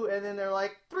you! And then they're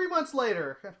like, 3 months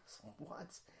later.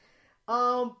 What?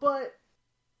 But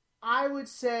I would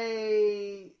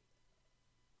say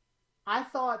I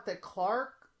thought that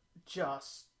Clark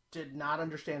just did not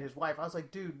understand his wife. I was like,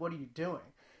 dude, what are you doing?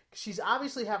 She's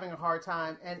obviously having a hard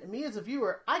time, and me as a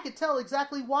viewer, I could tell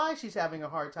exactly why she's having a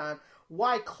hard time.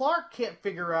 Why Clark can't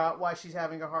figure out why she's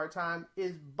having a hard time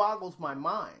boggles my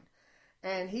mind.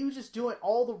 And he was just doing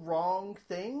all the wrong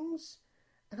things.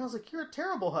 And I was like, you're a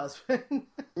terrible husband.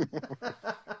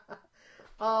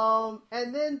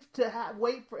 And then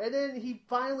and then he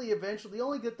finally eventually, the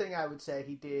only good thing I would say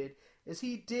he did is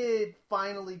he did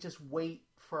finally just wait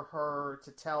for her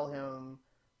to tell him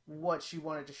what she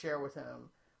wanted to share with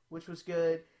him, which was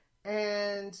good.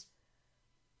 And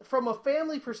from a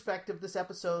family perspective, this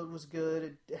episode was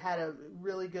good. It had a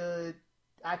really good...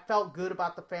 I felt good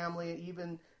about the family, and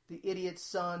even the idiot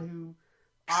son who,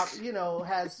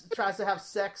 tries to have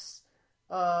sex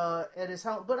at his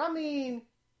home. But, I mean,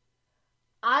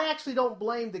 I actually don't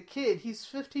blame the kid. He's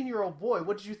a 15-year-old boy.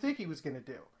 What did you think he was going to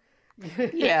do?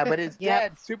 Yeah, but his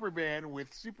dad's Superman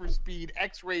with super speed,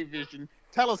 X-ray vision,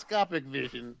 telescopic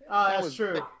vision. Oh, that's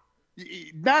true.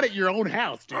 Not at your own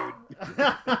house, dude.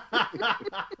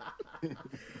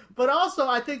 But also,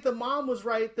 I think the mom was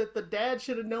right that the dad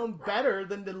should have known better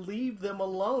than to leave them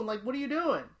alone. Like, what are you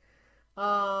doing?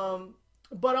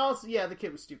 But also, yeah, the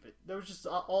kid was stupid. There was just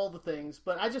all the things.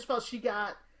 But I just felt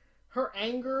her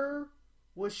anger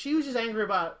she was just angry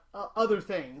about other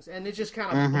things. And it just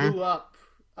kind of blew up.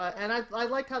 And I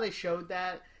liked how they showed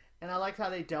that. And I liked how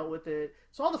they dealt with it.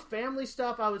 So all the family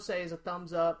stuff, I would say, is a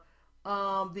thumbs up.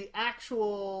 The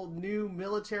actual new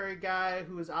military guy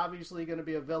who is obviously going to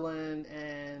be a villain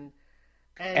and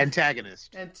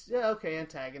antagonist.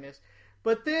 Antagonist.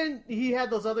 But then he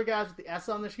had those other guys with the S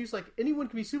on this. He's like, anyone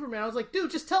can be Superman. I was like, dude,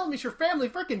 just tell him it's your family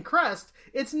freaking crest.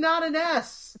 It's not an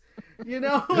S.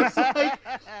 It's like,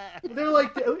 they're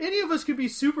like, any of us could be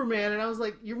Superman. And I was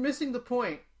like, you're missing the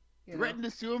point. Threatened to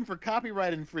sue him for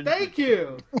copyright infringement.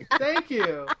 Thank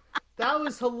you. That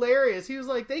was hilarious. He was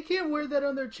like, they can't wear that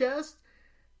on their chest.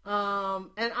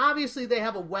 And obviously they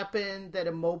have a weapon that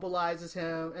immobilizes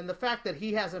him. And the fact that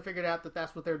he hasn't figured out that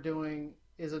that's what they're doing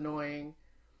is annoying.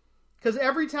 Because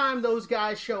every time those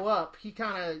guys show up, he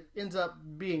kind of ends up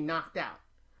being knocked out.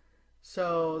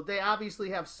 So they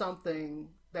obviously have something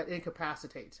that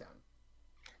incapacitates him.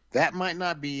 That might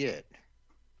not be it.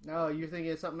 No, you're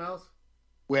thinking of something else?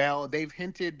 Well, they've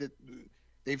hinted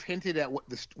at what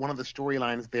one of the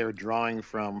storylines they're drawing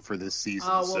from for this season.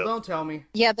 Oh, well, don't tell me.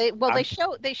 Yeah, they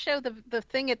show the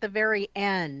thing at the very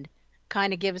end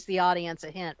kind of gives the audience a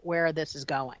hint where this is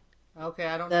going. Okay,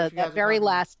 I don't know.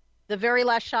 The very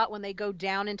last shot when they go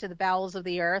down into the bowels of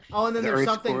the earth. Oh, and then there's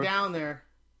something down there.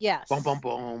 Yes. Boom, boom,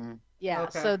 boom. Yeah.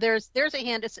 Okay. So there's a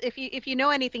hint. If you know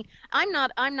anything, I'm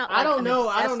not. I don't know.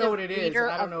 I don't know what it is.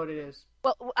 I don't know what it is.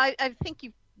 Well, I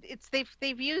think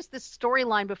they've used this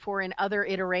storyline before in other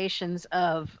iterations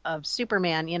of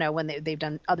Superman. When they've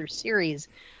done other series.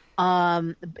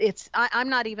 I'm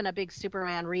not even a big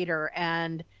Superman reader,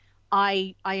 and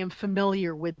I am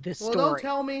familiar with this story. Well, don't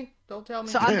tell me.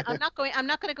 So I'm not going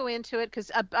to go into it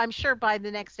because I'm sure by the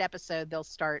next episode they'll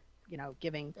start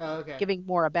giving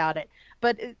more about it.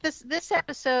 But this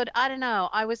episode, I don't know.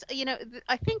 I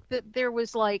think that there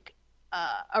was like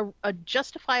a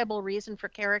justifiable reason for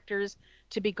characters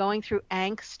to be going through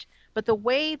angst, but the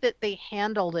way that they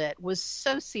handled it was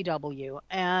so CW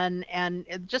and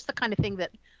just the kind of thing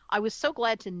that I was so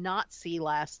glad to not see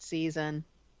last season.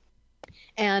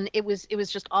 And it was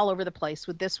just all over the place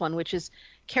with this one, which is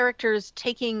characters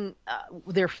taking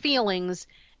their feelings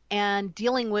and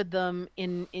dealing with them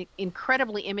in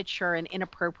incredibly immature and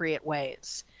inappropriate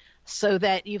ways. so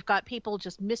that you've got people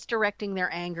just misdirecting their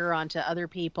anger onto other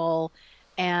people,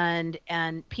 and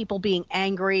people being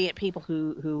angry at people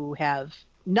who have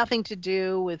nothing to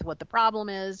do with what the problem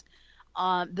is.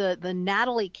 The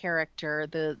Natalie character,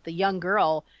 the young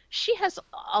girl, she has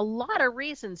a lot of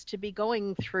reasons to be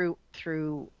going through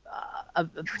a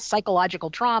psychological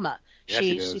trauma. Yeah,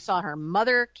 she saw her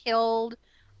mother killed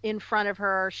in front of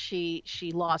her. She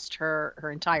lost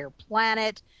her entire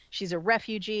planet. She's a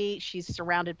refugee. She's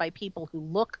surrounded by people who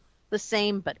look the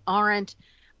same but aren't.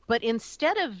 But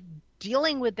instead of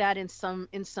dealing with that in some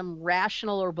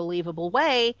rational or believable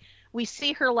way, we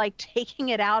see her like taking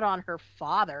it out on her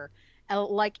father,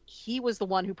 like he was the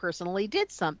one who personally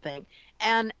did something.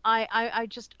 And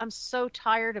I'm so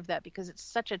tired of that, because it's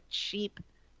such a cheap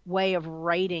way of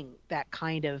writing that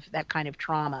kind of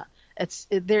trauma. It's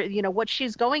there, what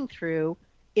she's going through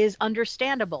is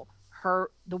understandable.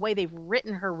 The way they've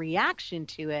written her reaction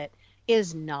to it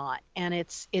is not. And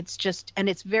it's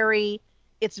very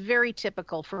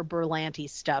typical for Berlanti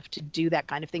stuff to do that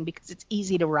kind of thing, because it's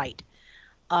easy to write.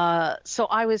 So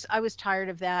I was tired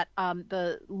of that.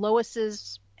 The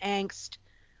Lois's angst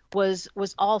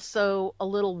was also a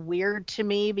little weird to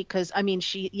me, because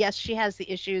she has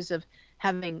the issues of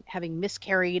having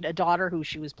miscarried a daughter who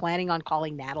she was planning on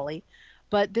calling Natalie,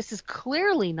 but this is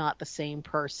clearly not the same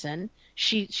person.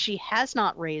 She has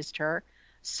not raised her,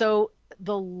 so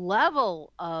the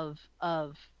level of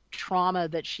trauma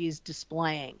that she's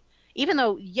displaying, even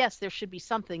though yes there should be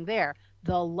something there,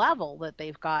 the level that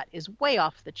they've got is way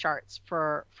off the charts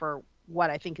for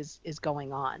what I think is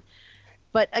going on.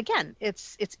 But again,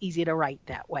 it's easy to write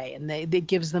that way, and it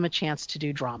gives them a chance to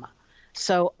do drama.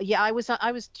 So yeah, I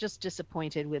was just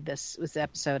disappointed with this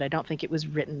episode. I don't think it was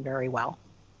written very well.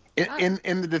 In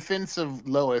the defense of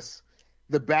Lois,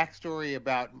 the backstory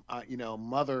about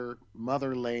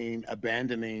Mother Lane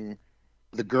abandoning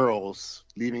the girls,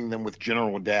 leaving them with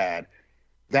General Dad,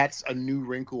 that's a new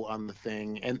wrinkle on the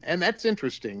thing, and that's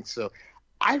interesting. So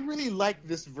I really like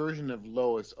this version of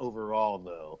Lois overall,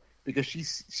 though, because she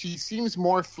seems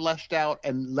more fleshed out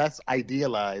and less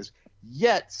idealized,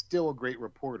 yet still a great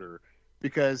reporter.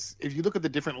 Because if you look at the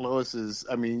different Loises,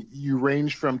 you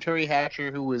range from Terry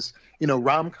Hatcher, who was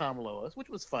rom-com Lois, which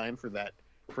was fine for that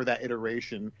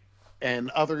iteration,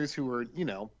 and others who were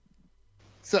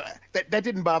so that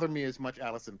didn't bother me as much,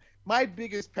 Allison. My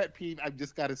biggest pet peeve, I've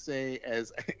just got to say,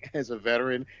 as a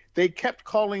veteran, they kept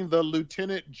calling the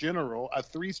Lieutenant General, a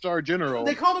 3-star general.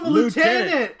 They called him a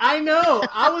lieutenant. I know.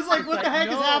 I was like, what the heck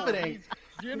is happening? He's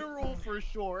General for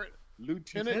short.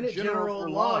 Lieutenant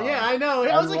General Law. Yeah, I know.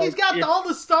 I was like, he's got all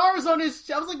the stars on his.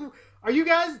 I was like, are you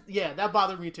guys? Yeah, that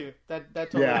bothered me too. That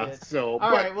totally did. So,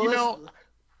 all right. Well,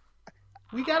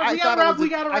 we gotta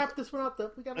wrap this one up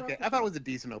though. I thought it was a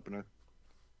decent opener.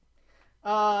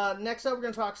 Next up, we're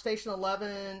going to talk Station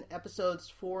 11, episodes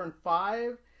 4 and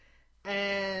 5.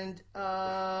 And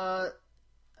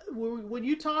when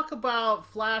you talk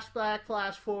about flashback,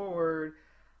 flash forward,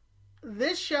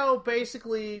 this show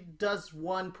basically does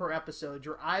one per episode.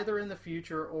 You're either in the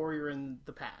future or you're in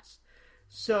the past.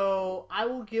 So I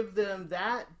will give them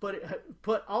that,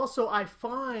 but also I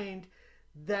find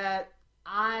that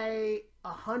I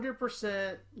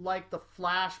 100% like the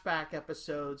flashback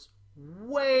episodes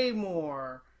way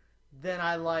more than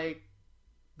I like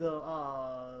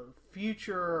the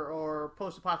future or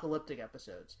post-apocalyptic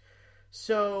episodes.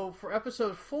 So for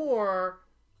episode 4,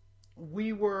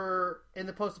 we were in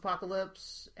the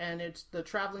post-apocalypse, and it's the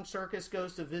traveling circus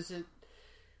goes to visit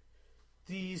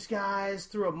these guys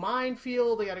through a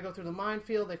minefield. They got to go through the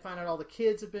minefield. They find out all the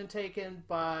kids have been taken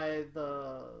by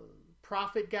the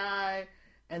prophet guy,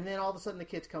 and then all of a sudden the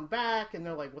kids come back, and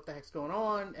they're like, what the heck's going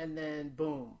on? And then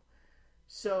boom.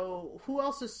 So, who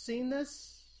else has seen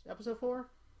this episode 4?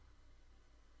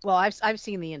 Well, I've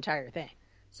seen the entire thing.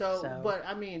 So what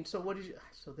did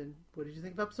you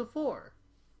think of episode 4?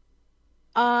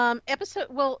 I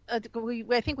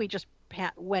think we just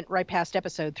went right past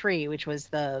episode 3, which was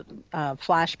the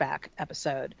flashback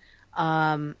episode.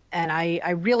 And I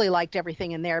really liked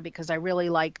everything in there, because I really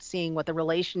liked seeing what the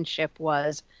relationship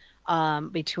was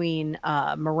between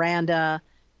Miranda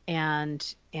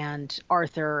and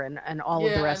Arthur and all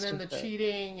of the rest and then of the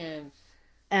cheating and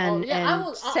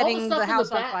setting the house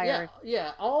on fire.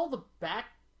 Yeah, all the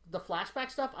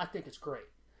flashback stuff, I think it's great.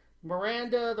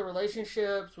 Miranda, the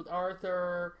relationships with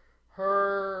Arthur,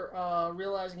 her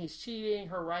realizing he's cheating,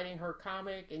 her writing her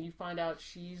comic, and you find out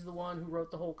she's the one who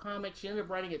wrote the whole comic. She ended up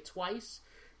writing it twice,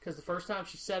 because the first time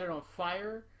she set it on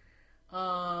fire.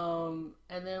 And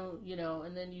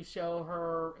then you show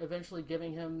her eventually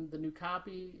giving him the new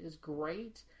copy is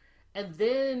great. And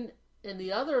then in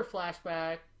the other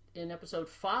flashback, in episode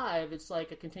 5, it's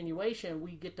like a continuation.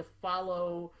 We get to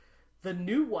follow the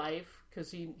new wife,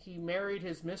 because he married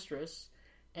his mistress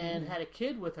and had a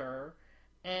kid with her,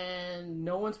 and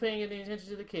no one's paying any attention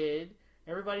to the kid.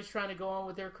 Everybody's trying to go on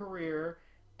with their career,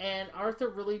 and Arthur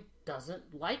really doesn't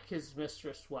like his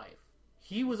mistress wife.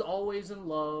 He was always in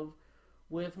love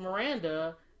with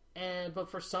Miranda, but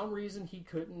for some reason he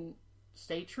couldn't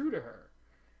stay true to her.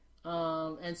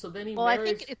 And so then he marries...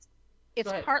 I think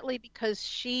it's partly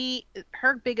because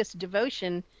her biggest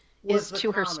devotion is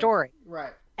to her story.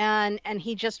 Right. And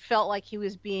he just felt like he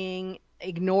was being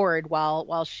ignored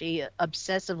while she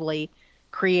obsessively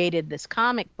created this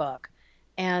comic book.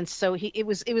 And so it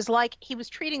was like he was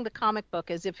treating the comic book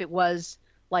as if it was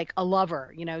like a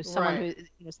lover, someone who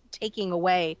was taking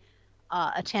away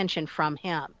attention from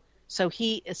him. So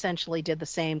he essentially did the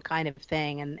same kind of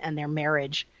thing, and their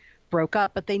marriage broke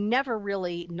up. But they never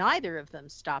really, neither of them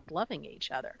stopped loving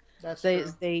each other. That's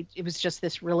true. It was just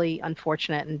this really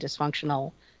unfortunate and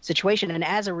dysfunctional situation. And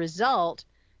as a result,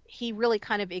 he really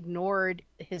kind of ignored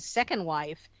his second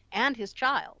wife and his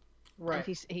child. Right.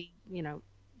 And he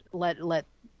let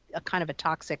a kind of a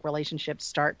toxic relationship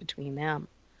start between them.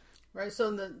 Right. So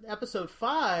in the episode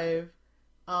 5,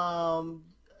 I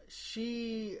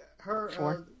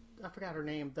forgot her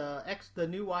name. The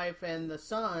new wife and the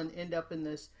son end up in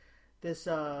this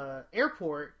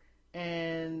airport,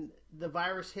 and the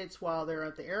virus hits while they're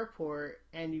at the airport,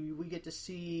 and we get to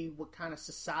see what kind of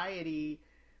society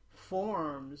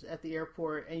forms at the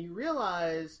airport, and you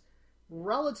realize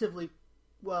relatively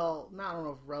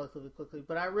quickly,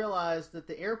 but I realized that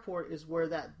the airport is where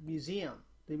the museum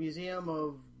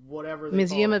of whatever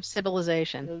Museum of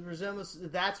Civilization.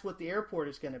 That's what the airport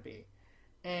is going to be.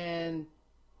 And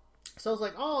so I was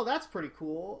like, oh, that's pretty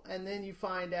cool. And then you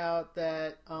find out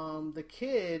that the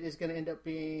kid is going to end up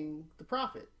being the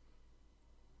prophet.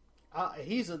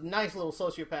 He's a nice little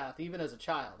sociopath, even as a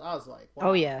child. I was like, wow.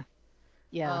 Oh, yeah.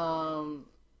 Yeah.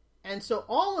 And so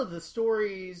all of the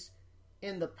stories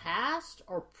in the past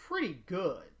are pretty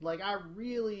good. Like, I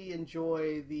really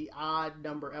enjoy the odd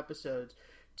number episodes,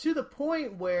 to the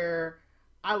point where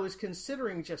I was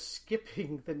considering just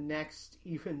skipping the next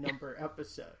even number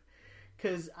episode.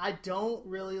 Because I don't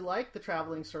really like the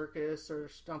traveling circus, or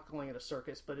I'm calling it a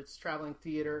circus, but it's traveling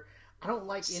theater. I don't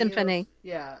like symphony.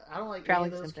 I don't like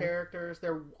traveling any of those symphony. Characters.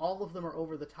 All of them are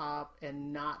over the top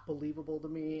and not believable to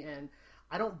me, and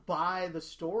I don't buy the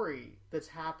story that's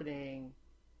happening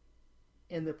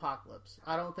in the apocalypse.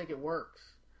 I don't think it works.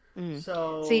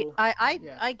 So see,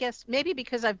 I guess maybe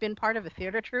because I've been part of a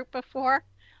theater troupe before,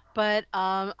 but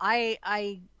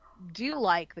I do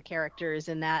like the characters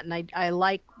in that, and I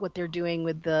like what they're doing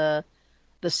with the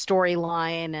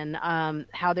storyline, and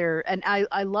how they're, and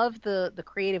I love the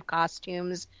creative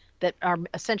costumes that are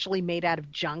essentially made out of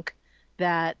junk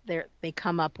that they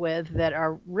come up with that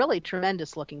are really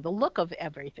tremendous looking. The look of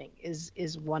everything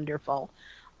is wonderful.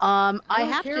 I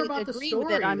have to agree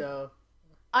that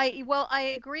I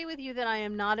agree with you that I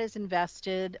am not as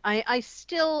invested. I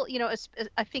still,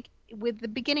 I think with the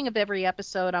beginning of every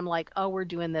episode, I'm like, oh, we're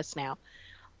doing this now.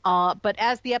 But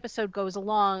as the episode goes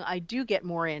along, I do get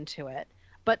more into it.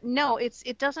 But no,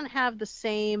 it doesn't have the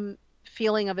same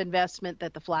feeling of investment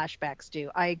that the flashbacks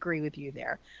do. I agree with you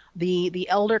there. The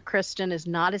elder Kristen is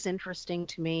not as interesting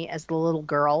to me as the little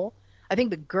girl. I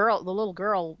think the little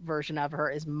girl version of her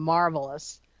is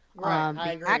marvelous. Right, I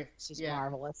the agree. actress is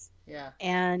marvelous. Yeah.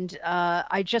 And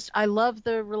I love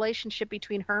the relationship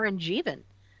between her and Jeevan.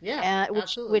 Yeah,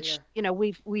 which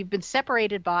we've been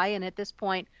separated by, and at this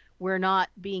point we're not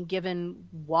being given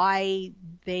why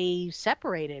they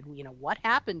separated. What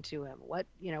happened to him?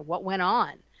 What went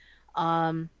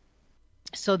on?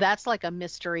 So that's like a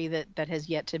mystery that has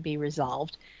yet to be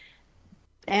resolved.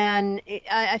 And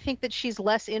I think that she's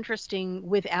less interesting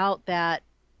without that,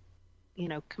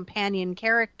 companion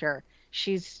character.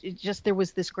 There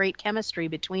was this great chemistry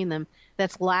between them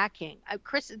that's lacking.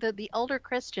 The elder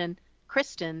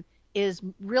Kristen is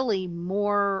really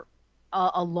more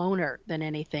a loner than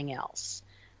anything else,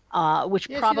 which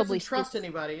probably she doesn't trust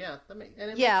anybody.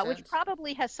 Yeah, which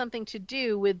probably has something to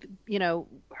do with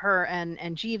her and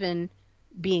Jeevan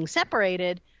being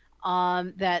separated,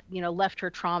 that left her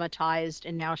traumatized,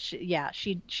 and now she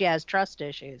has trust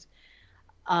issues.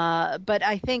 But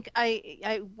I think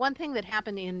one thing that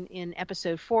happened in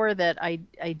episode 4 that I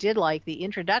did like, the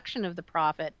introduction of the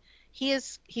prophet. He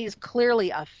is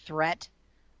clearly a threat,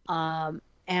 and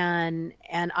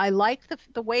I like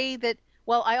the way that,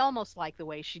 I almost like the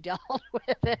way she dealt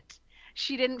with it.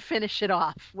 She didn't finish it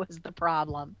off was the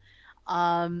problem.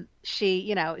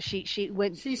 She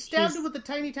stabbed it with a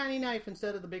tiny knife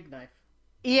instead of the big knife.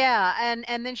 Yeah,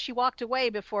 and then she walked away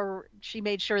before she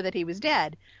made sure that he was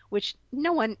dead, which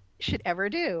no one should ever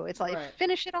do. It's like Right.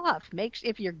 finish it off.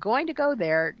 If you're going to go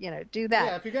there, do that.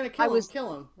 Yeah, if you're gonna I kill him, was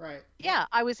kill him. Right. Yeah,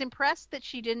 I was impressed that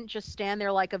she didn't just stand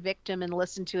there like a victim and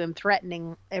listen to him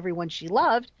threatening everyone she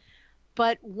loved.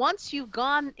 But once you've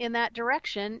gone in that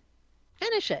direction,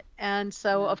 finish it. And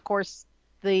so, of course,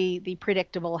 the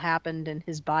predictable happened, and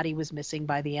his body was missing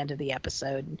by the end of the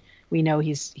episode. And we know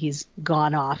he's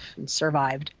gone off and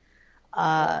survived.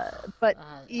 But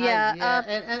yeah,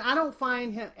 and I don't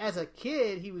find him as a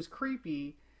kid he was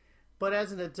creepy, but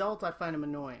as an adult I find him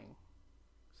annoying.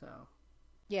 So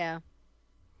yeah.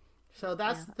 So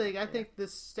that's the thing. I think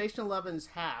this Station 11 is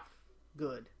half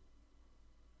good.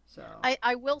 So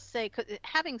I will say, 'cause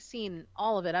having seen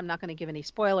all of it, I'm not going to give any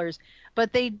spoilers,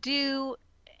 but they do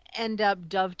end up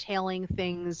dovetailing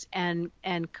things and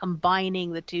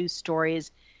combining the two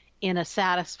stories in a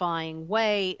satisfying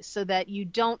way so that you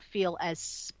don't feel as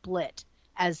split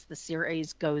as the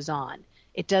series goes on.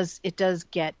 It does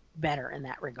get better in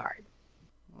that regard.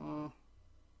 All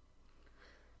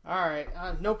right,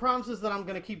 no promises that I'm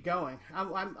going to keep going.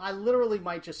 I literally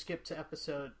might just skip to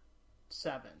episode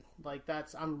 7. Like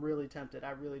I'm really tempted.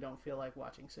 I really don't feel like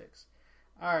watching 6.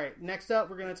 All right, next up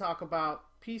we're going to talk about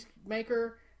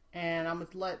Peacemaker, and I'm going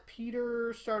to let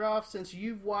Peter start off since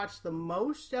you've watched the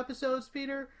most episodes.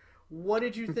 Peter, what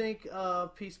did you think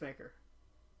of Peacemaker?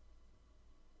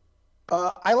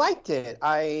 I liked it.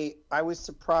 I was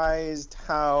surprised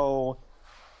how.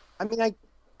 I mean,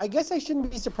 I guess I shouldn't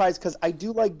be surprised because I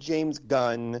do like James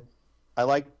Gunn. I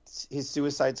liked his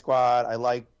Suicide Squad. I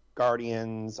liked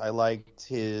Guardians. I liked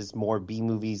his more B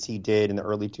movies he did in the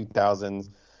early 2000s.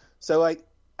 So I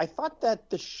thought that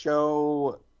the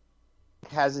show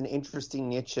has an interesting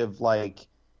niche of like,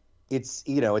 it's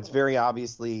very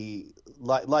obviously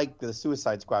like the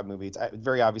Suicide Squad movie. It's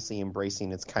very obviously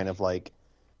embracing its kind of like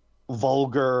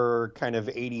vulgar kind of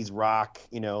 80s rock,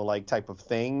 like type of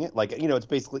thing. Like, it's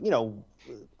basically, an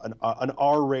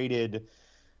R-rated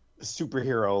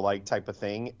superhero like type of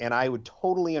thing. And I would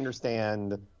totally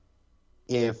understand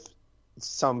if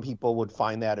some people would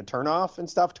find that a turnoff and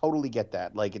stuff. Totally get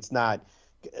that. Like, it's not.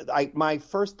 My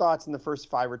first thoughts in the first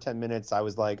 5 or 10 minutes, I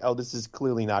was like, oh, this is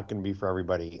clearly not going to be for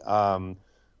everybody.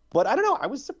 But I don't know. I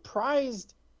was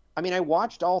surprised. I mean, I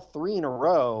watched all 3 in a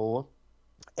row,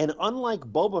 and unlike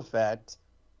Boba Fett,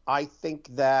 I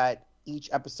think that each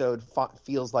episode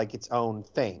feels like its own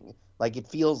thing. Like, it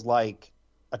feels like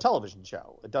a television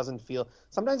show. It doesn't feel.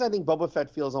 Sometimes I think Boba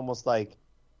Fett feels almost like,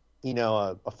 a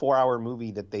 4-hour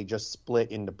movie that they just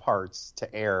split into parts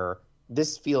to air.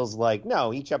 This feels like,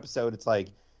 no, each episode it's like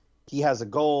he has a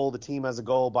goal, the team has a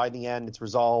goal, by the end it's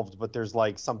resolved, but there's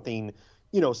like something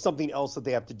else that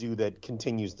they have to do that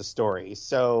continues the story.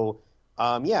 So,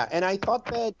 and I thought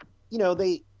that,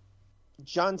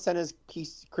 John Cena's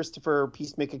Christopher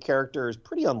Peacemaker character is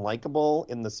pretty unlikable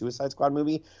in the Suicide Squad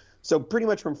movie. So pretty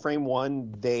much from frame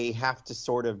 1, they have to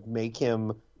sort of make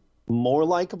him more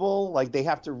likable. Like, they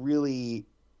have to really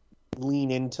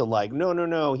lean into like,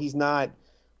 no, he's not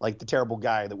like the terrible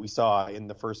guy that we saw in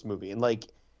the first movie. And like,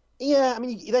 yeah, I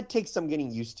mean, that takes some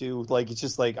getting used to. Like, it's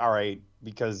just like, all right,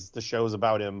 because the show's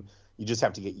about him, you just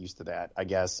have to get used to that, I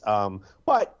guess.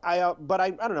 But I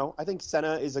don't know. I think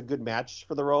Senna is a good match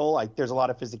for the role. There's a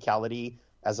lot of physicality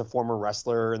as a former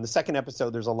wrestler. In the second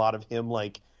episode, there's a lot of him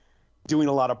like doing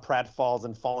a lot of pratfalls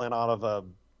and falling out of a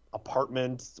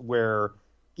apartment where,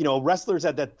 wrestlers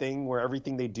had that thing where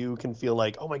everything they do can feel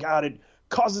like, oh my God, it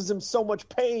causes him so much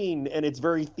pain, and it's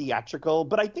very theatrical.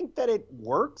 But I think that it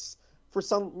works for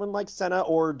someone like Senna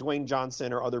or Dwayne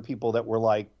Johnson or other people that were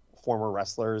like former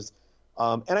wrestlers.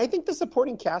 And I think the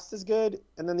supporting cast is good.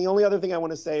 And then the only other thing I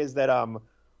want to say is that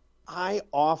I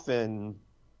often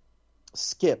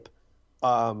skip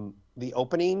the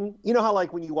opening. You know how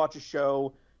like when you watch a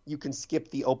show, you can skip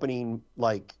the opening,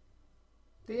 like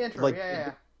the intro, like,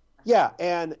 yeah.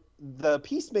 And the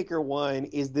Peacemaker one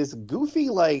is this goofy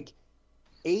like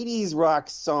 80s rock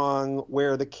song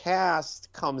where the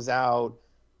cast comes out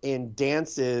and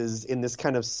dances in this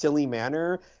kind of silly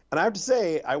manner. And I have to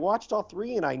say, I watched all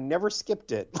 3 and I never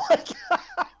skipped it. Like,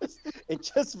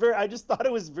 I just thought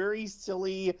it was very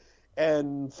silly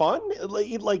and fun.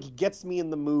 It like gets me in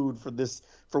the mood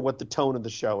for what the tone of the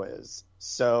show is.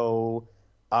 So,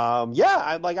 I'm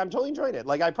totally enjoying it.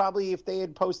 Like, if they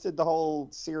had posted the whole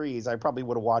series, I probably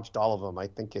would have watched all of them.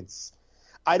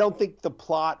 I don't think the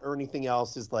plot or anything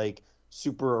else is like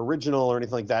super original or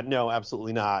anything like that. No,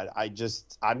 absolutely not. I'm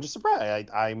just surprised.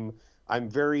 I'm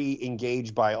very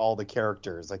engaged by all the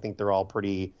characters. I think they're all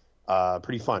pretty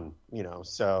fun,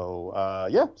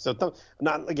 So, So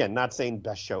not saying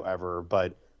best show ever,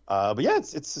 but But yeah,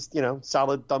 it's just,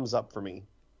 solid thumbs up for me.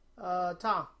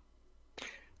 Tom.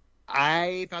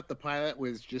 I thought the pilot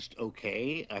was just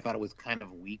okay. I thought it was kind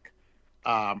of weak.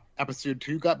 Episode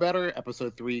 2 got better.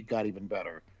 Episode 3 got even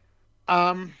better.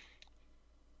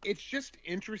 It's just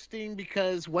interesting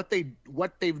because what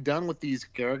they've done with these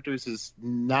characters is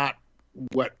not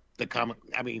what the comic.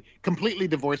 I mean, completely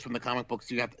divorced from the comic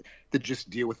books. You have to just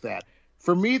deal with that.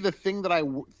 For me, the thing that I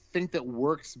think that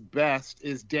works best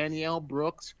is Danielle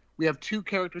Brooks. We have 2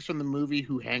 characters from the movie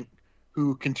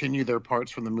who continue their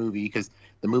parts from the movie because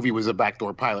the movie was a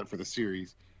backdoor pilot for the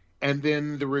series, and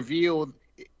then the reveal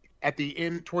at the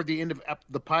end, toward the end of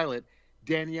the pilot,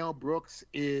 Danielle Brooks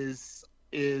is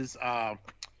Viola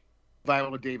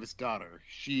Davis' daughter.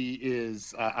 She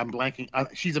is I'm blanking.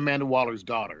 She's Amanda Waller's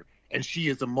daughter, and she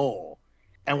is a mole.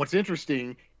 And what's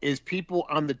interesting is people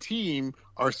on the team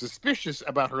are suspicious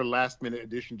about her last-minute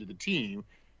addition to the team,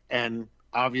 and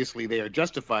obviously they are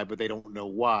justified, but they don't know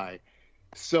why.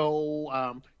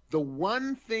 So the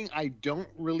one thing I don't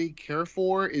really care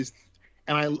for is,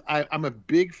 and I'm a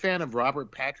big fan of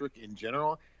Robert Patrick in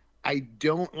general, I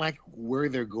don't like where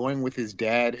they're going with his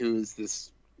dad, who is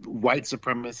this white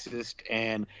supremacist,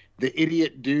 and the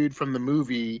idiot dude from the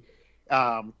movie.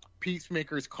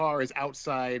 Peacemaker's car is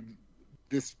outside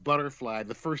this butterfly,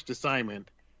 the first assignment.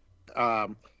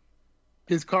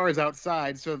 His car is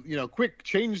outside, so quick,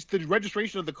 change the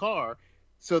registration of the car.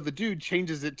 So the dude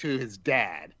changes it to his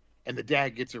dad, and the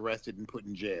dad gets arrested and put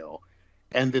in jail.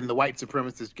 And then the white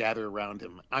supremacists gather around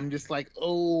him. I'm just like,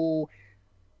 oh,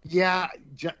 yeah.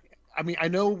 I mean, I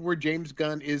know where James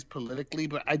Gunn is politically,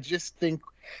 but I just think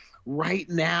right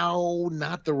now,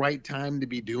 not the right time to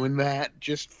be doing that,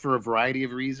 just for a variety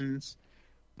of reasons.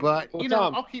 But,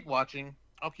 Tom, I'll keep watching.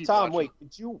 Tom, wait,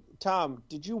 did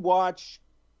you watch?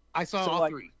 I saw all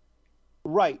 3.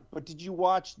 Right, but did you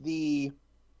watch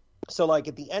so like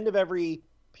at the end of every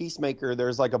Peacemaker,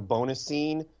 there's like a bonus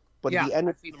scene, but at the end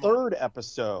of the 3rd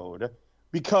episode,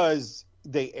 because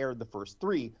they aired the first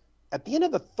 3, at the end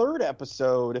of the 3rd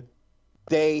episode,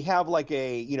 they have like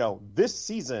a, this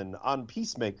season on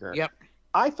Peacemaker. Yep.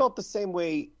 I felt the same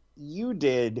way you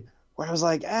did, where I was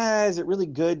like, is it really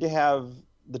good to have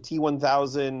the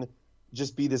T-1000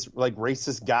 just be this like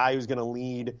racist guy who's going to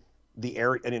lead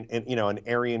an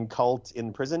Aryan cult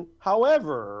in prison?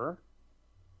 However,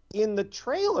 in the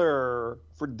trailer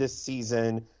for this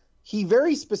season, he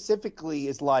very specifically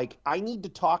is like, I need to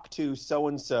talk to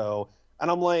so-and-so.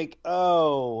 And I'm like,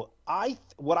 what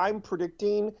I'm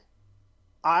predicting,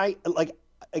 I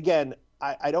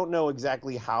don't know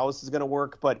exactly how this is going to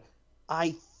work, but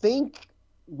I think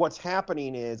what's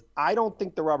happening is I don't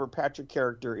think the Robert Patrick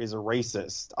character is a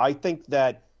racist. I think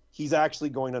that he's actually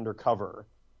going undercover.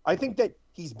 I think that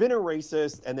he's been a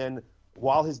racist, and then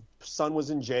while his son was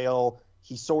in jail,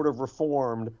 he sort of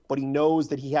reformed, but he knows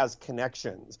that he has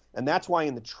connections. And that's why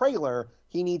in the trailer,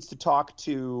 he needs to talk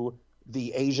to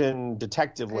the Asian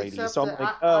detective lady. Except so I'm that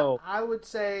like, I would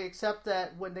say, except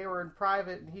that when they were in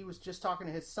private and he was just talking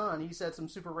to his son, he said some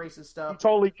super racist stuff. He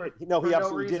totally for he no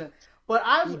absolutely reason. did. But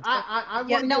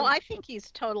I think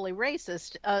he's totally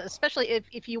racist, especially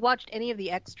if you watched any of the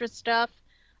extra stuff.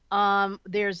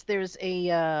 There's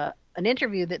an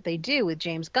interview that they do with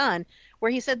James Gunn where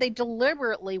he said they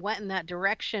deliberately went in that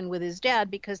direction with his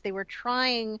dad because they were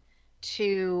trying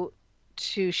to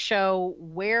show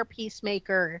where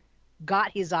Peacemaker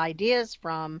got his ideas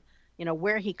from,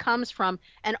 where he comes from,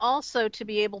 and also to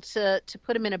be able to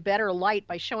put him in a better light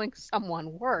by showing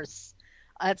someone worse.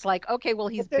 It's like, okay, well,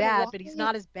 he's bad, but he's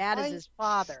not as bad as his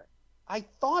father. I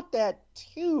thought that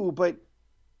too, but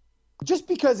just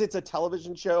because it's a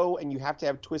television show and you have to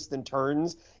have twists and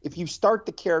turns, if you start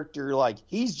the character like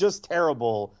he's just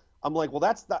terrible, I'm like, well,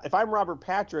 that's not. If I'm Robert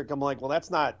Patrick, I'm like, well,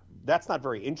 that's not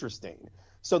very interesting.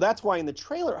 So that's why in the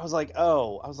trailer I was like,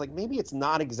 maybe it's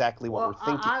not exactly what we're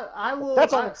thinking.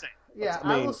 That's all I'm saying. Yeah,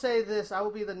 I will say this. I will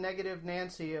be the negative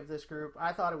Nancy of this group.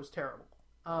 I thought it was terrible.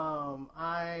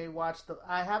 I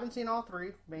haven't seen all 3,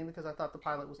 mainly because I thought the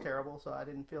pilot was terrible, so I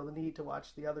didn't feel the need to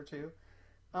watch the other 2.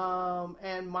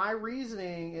 And my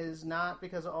reasoning is not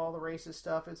because of all the racist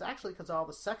stuff. It's actually because of all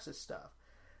the sexist stuff.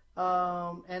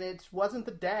 And it wasn't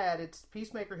the dad. It's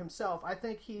Peacemaker himself. I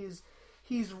think he's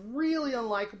really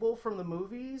unlikable from the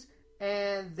movies,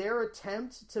 and their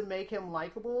attempt to make him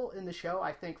likable in the show,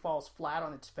 I think, falls flat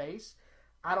on its face.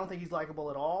 I don't think he's likable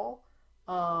at all.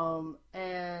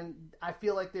 And I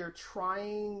feel like they're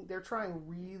trying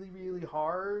really, really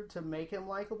hard to make him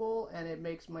likable, and it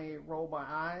makes me roll my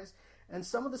eyes. And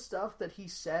some of the stuff that he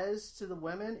says to the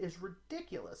women is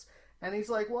ridiculous. And he's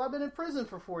like, well, I've been in prison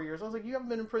for 4 years. I was like, you haven't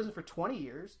been in prison for 20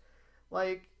 years.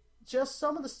 Like, just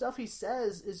some of the stuff he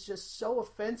says is just so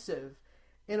offensive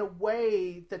in a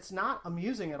way that's not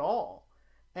amusing at all.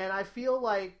 And I feel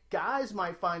like guys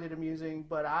might find it amusing,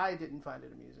 but I didn't find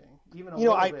it amusing, even a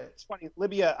little bit. It's funny,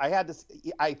 Libya. I had this.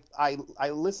 I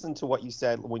listened to what you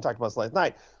said when we talked about this last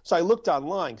night. So I looked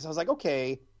online because I was like,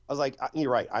 okay. I was like,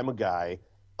 you're right. I'm a guy.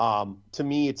 To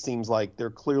me, it seems like they're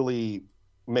clearly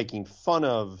making fun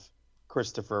of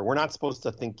Christopher. We're not supposed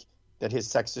to think that his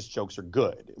sexist jokes are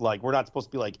good. Like, we're not supposed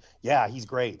to be like, yeah, he's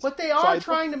great. But they are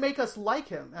trying to make us like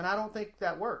him, and I don't think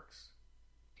that works.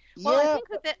 Well,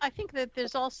 yeah. I think that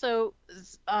there's also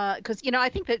because I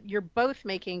think that you're both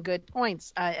making good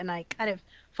points, and I kind of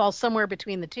fall somewhere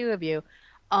between the two of you.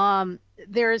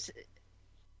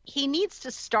 He needs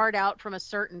to start out from a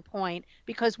certain point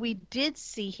because we did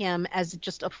see him as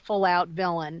just a full-out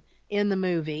villain in the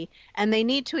movie, and they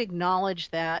need to acknowledge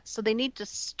that. So they need to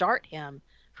start him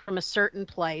from a certain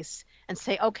place and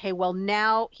say, okay, well,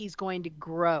 now he's going to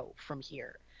grow from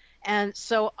here. And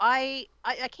so I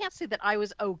can't say that I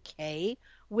was okay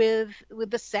with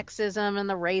the sexism and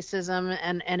the racism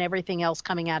and everything else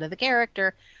coming out of the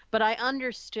character, but I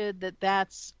understood that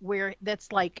that's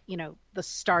like, the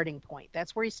starting point.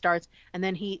 That's where he starts, and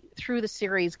then he, through the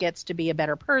series, gets to be a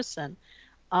better person.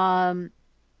 I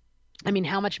mean,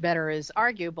 how much better is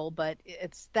arguable, but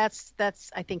that's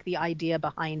I think the idea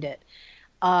behind it.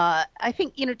 I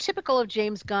think, typical of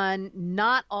James Gunn,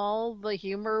 not all the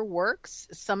humor works.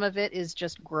 Some of it is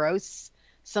just gross.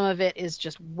 Some of it is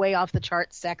just way off the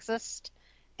chart sexist.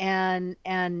 And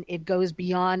it goes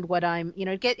beyond what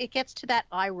it gets to that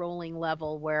eye-rolling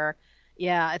level where,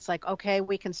 yeah, it's like, okay,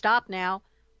 we can stop now.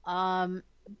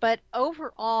 But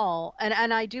overall,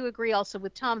 and I do agree also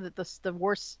with Tom that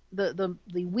the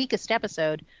weakest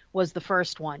episode was the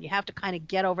first one. You have to kind of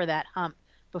get over that hump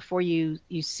before you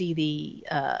see the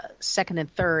second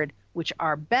and third, which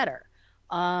are better.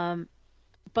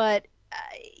 But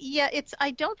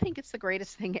I don't think it's the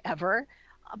greatest thing ever,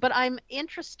 but I'm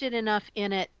interested enough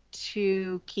in it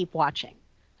to keep watching.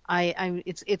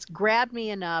 It's grabbed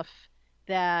me enough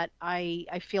that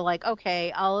I feel like,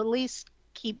 okay, I'll at least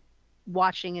keep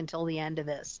watching until the end of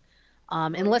this.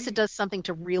 Unless it does something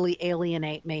to really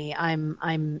alienate me,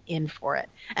 I'm in for it.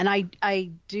 And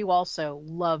I do also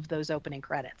love those opening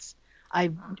credits.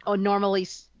 I normally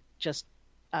just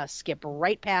skip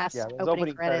right past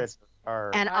opening credits.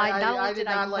 And I did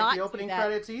not like the opening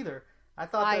credits either. I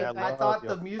thought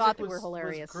the music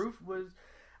was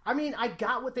I mean, I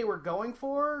got what they were going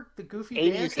for, the goofy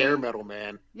 80s dancing. hair metal,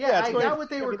 man. Yeah, I got what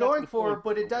they were going for,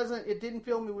 but it didn't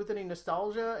fill me with any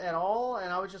nostalgia at all,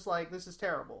 and I was just like, this is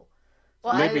terrible.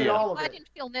 Well, I didn't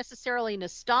feel necessarily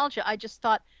nostalgia. I just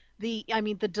thought the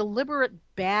deliberate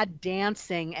bad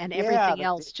dancing and everything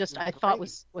else I thought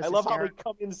was I love how they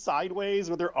come in sideways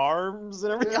with their arms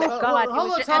and everything. Oh, God.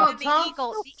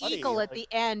 The eagle at the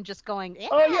end just going, yeah.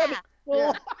 Oh, yeah.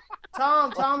 Well,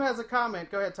 Tom has a comment.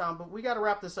 Go ahead, Tom, but we got to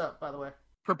wrap this up, by the way.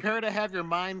 Prepare to have your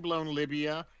mind blown,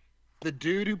 Libya. The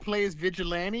dude who plays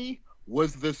Vigilante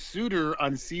was the suitor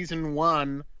on season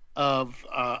 1 of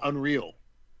Unreal.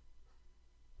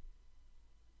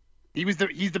 He's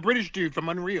the British dude from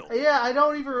Unreal. Yeah,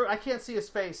 I can't see his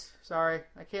face. Sorry.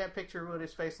 I can't picture what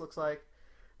his face looks like.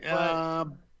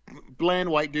 Bland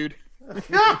white dude.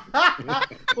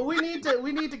 But we need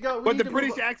to go. But the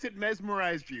British accent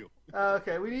mesmerized you.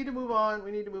 Okay, we need to move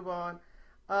on.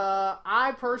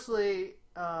 I personally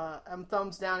am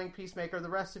thumbs downing Peacemaker. The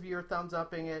rest of you are thumbs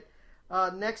upping it.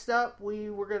 Next up,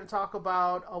 we're going to talk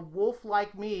about A Wolf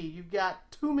Like Me. You've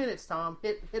got 2 minutes, Tom.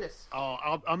 Hit us.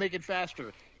 Oh, I'll make it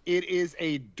faster. It is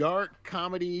a dark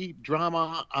comedy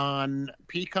drama on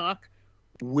Peacock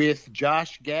with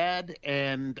Josh Gad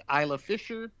and Isla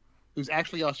Fisher, who's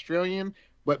actually Australian.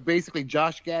 But basically,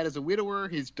 Josh Gad is a widower.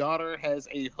 His daughter has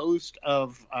a host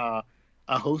of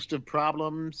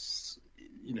problems,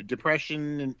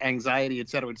 depression and anxiety, et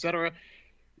cetera, et cetera.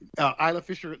 Isla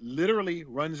Fisher literally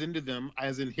runs into them,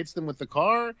 as in hits them with the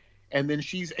car, and then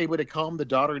she's able to calm the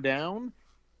daughter down,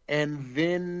 and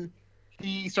then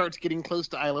he starts getting close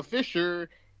to Isla Fisher,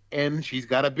 and she's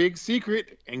got a big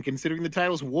secret, and considering the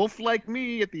title's Wolf Like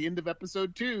Me at the end of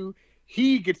episode 2,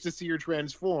 he gets to see her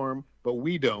transform, but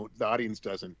we don't. The audience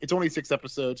doesn't. It's only 6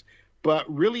 episodes, but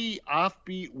really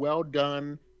offbeat, well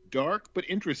done, dark, but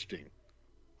interesting.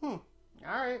 All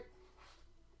right.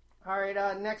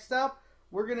 Next up,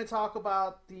 we're going to talk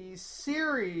about the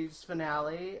series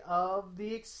finale of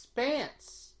The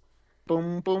Expanse.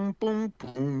 Boom, boom, boom,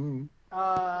 boom.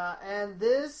 And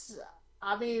this,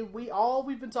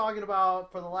 we've been talking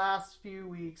about for the last few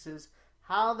weeks is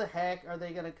how the heck are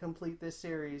they going to complete this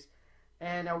series,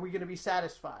 and are we going to be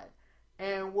satisfied?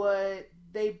 And what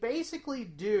they basically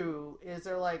do is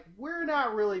they're like, we're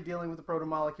not really dealing with the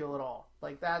proto-molecule at all.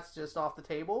 Like, that's just off the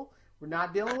table. We're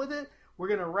not dealing with it. We're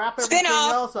going to wrap everything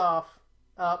else up,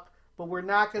 but we're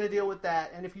not going to deal with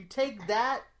that. And if you take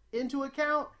that into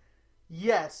account,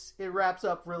 yes, it wraps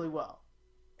up really well.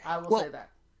 I will say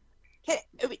that.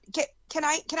 Can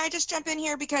I just jump in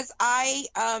here, because I've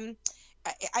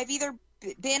either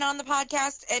been on the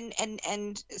podcast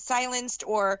and silenced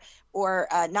or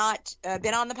not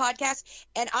been on the podcast,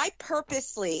 and I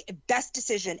purposely, best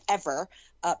decision ever,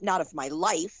 not of my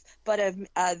life, but of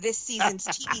this season's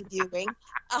TV viewing.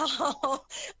 I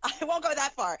won't go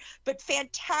that far, but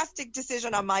fantastic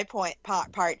decision on my part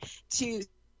to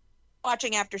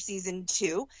watching after season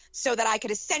 2 so that I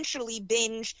could essentially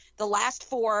binge the last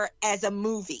 4 as a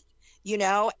movie,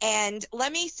 and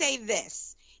let me say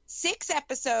this. 6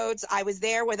 episodes, I was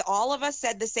there with all of us,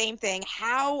 said the same thing.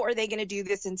 How are they going to do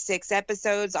this in 6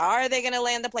 episodes? Are they going to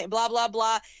land the plane? Blah, blah,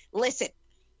 blah. Listen,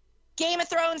 Game of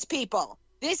Thrones people,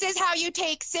 this is how you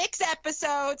take 6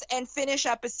 episodes and finish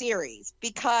up a series,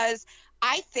 because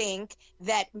I think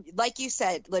that, like you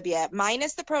said, Libya,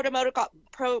 minus the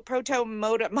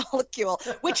proto-molecule,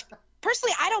 which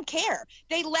personally I don't care.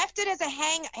 They left it as a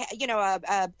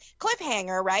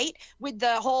cliffhanger, right? With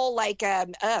the whole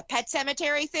Pet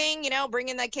Cemetery thing,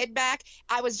 bringing the kid back.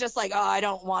 I was just like, oh, I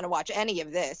don't want to watch any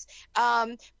of this.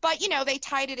 But they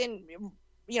tied it in,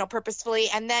 purposefully.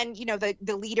 And then,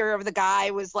 the leader of the guy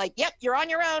was like, yep, you're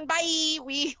on your own. Bye.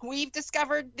 We've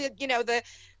discovered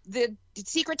the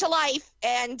secret to life,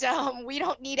 and we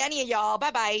don't need any of y'all.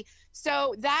 Bye-bye.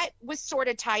 So that was sort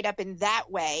of tied up in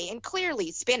that way, and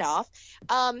clearly spin-off.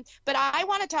 But I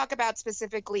want to talk about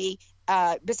specifically,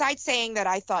 besides saying that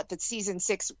I thought that season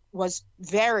 6 was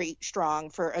very strong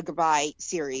for a goodbye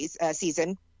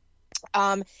season.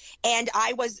 And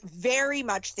I was very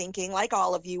much thinking, like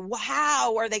all of you,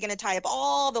 how are they going to tie up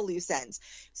all the loose ends?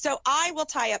 So I will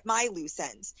tie up my loose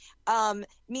ends,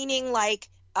 meaning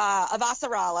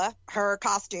Avasarala, her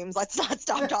costumes, let's not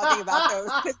stop talking about those,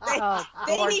 because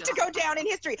they need to go down in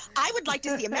history. I would like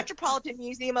to see a Metropolitan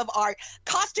Museum of Art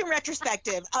costume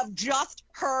retrospective of just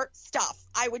her stuff.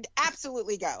 I would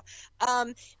absolutely go.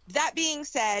 That being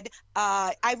said,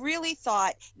 I really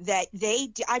thought that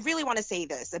I really want to say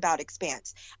this about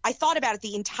Expanse. I thought about it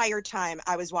the entire time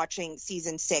I was watching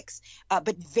season 6,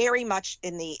 but very much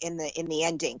in the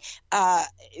ending,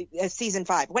 season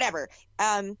 5, whatever.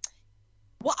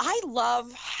 Well, I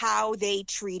love how they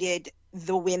treated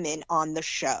the women on the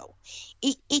show.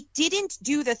 It didn't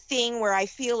do the thing where I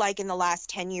feel like in the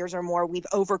last 10 years or more we've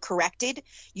overcorrected,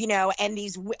 and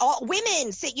these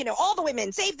women say, all the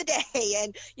women save the day,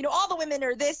 and all the women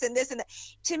are this and this and that.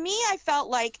 To me, I felt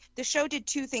like the show did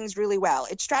 2 things really well.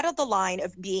 It straddled the line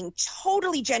of being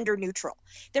totally gender neutral.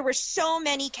 There were so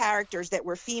many characters that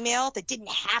were female that didn't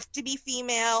have to be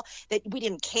female, that we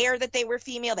didn't care that they were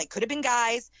female. They could have been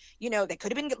guys, they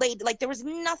could have been ladies. Like, there was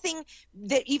nothing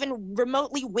that even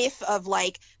remotely whiff of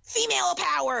female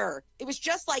power. It was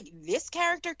just like, this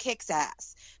character kicks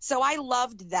ass. So I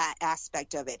loved that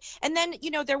aspect of it. And then,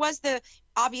 there was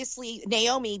obviously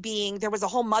Naomi there was a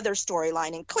whole mother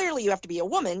storyline, and clearly you have to be a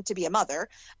woman to be a mother.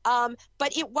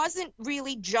 But it wasn't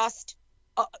really just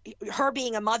her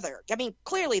being a mother. I mean,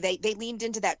 clearly they leaned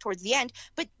into that towards the end,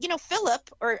 but Philip,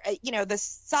 or the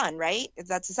son, right?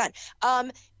 That's the son.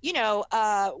 Was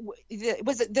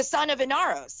the son of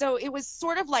Inaro. So it was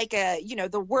sort of like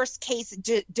the worst case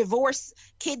divorce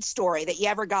kid story that you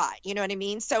ever got. You know what I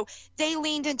mean? So they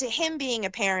leaned into him being a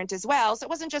parent as well. So it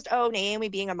wasn't just, Naomi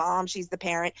being a mom, she's the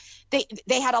parent. He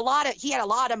had a lot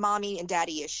of mommy and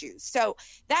daddy issues. So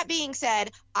that being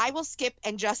said, I will skip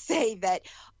and just say that,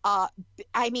 I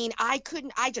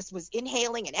just was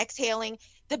inhaling and exhaling.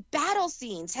 The battle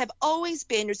scenes have always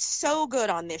been so good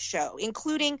on this show,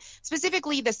 including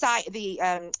specifically the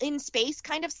in space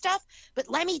kind of stuff. But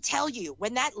let me tell you,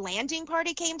 when that landing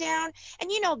party came down,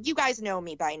 and you guys know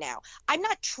me by now, I'm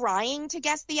not trying to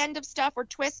guess the end of stuff or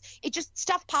twists. It just,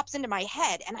 stuff pops into my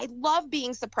head, and I love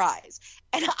being surprised.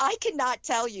 And I cannot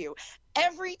tell you,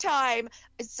 every time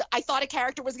I thought a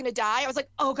character was going to die, I was like,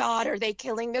 oh God, are they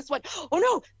killing this one? Oh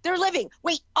no, they're living.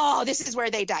 Wait, this is where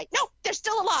they died. No, they're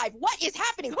still alive. What is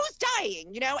happening? Who's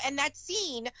dying? And that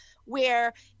scene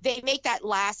where they make that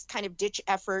last kind of ditch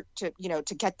effort to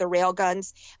get the rail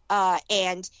guns,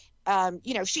 and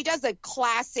she does a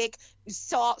classic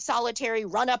solitary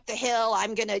run up the hill.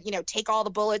 I'm gonna take all the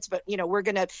bullets, but we're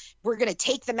gonna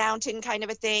take the mountain kind of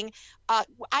a thing. I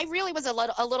really was a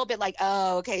little bit like,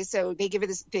 oh, okay, so they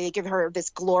give her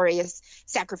this glorious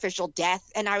sacrificial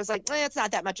death, and I was like, it's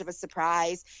not that much of a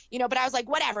surprise, but I was like,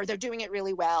 whatever, they're doing it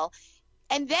really well.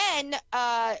 And then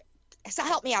so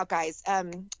help me out, guys.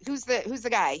 Who's the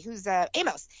guy? Who's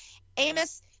Amos?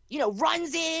 Amos,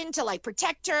 runs in to like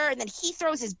protect her, and then he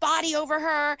throws his body over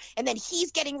her, and then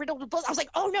he's getting rid of the bullets. I was like,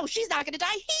 oh no, she's not gonna die,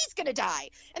 he's gonna die.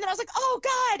 And then I was like, oh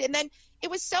God. And then it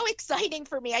was so exciting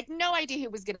for me. I had no idea who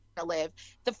was gonna live.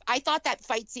 I thought that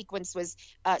fight sequence was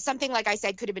something, like I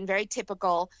said, could have been very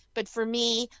typical, but for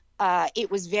me, it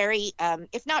was very,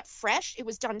 if not fresh, it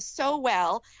was done so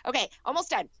well. Okay, almost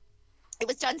done. It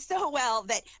was done so well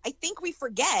that I think we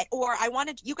forget, or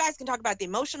you guys can talk about the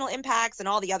emotional impacts and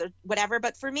all the other whatever,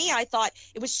 but for me, I thought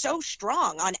it was so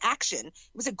strong on action. It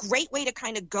was a great way to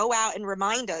kind of go out and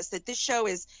remind us that this show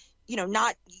is,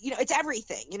 not, it's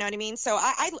everything, you know what I mean? So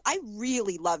I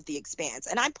really love The Expanse,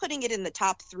 and I'm putting it in the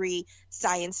top 3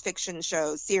 science fiction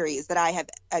show series that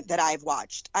I've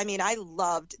watched. I mean, I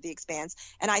loved The Expanse,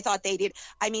 and I thought they did.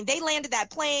 I mean, they landed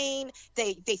that plane,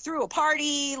 they threw a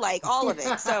party, like all of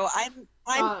it. So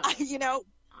I'm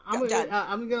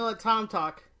gonna let Tom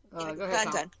talk. Go ahead,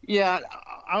 Tom. Done. Yeah,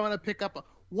 I want to pick up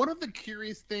one of the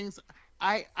curious things.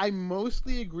 I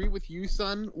mostly agree with you,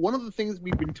 son. One of the things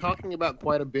we've been talking about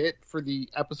quite a bit for the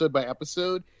episode by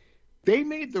episode, they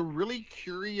made the really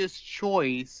curious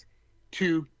choice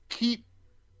to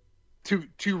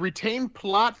retain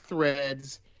plot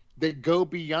threads that go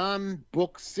beyond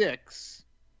book 6,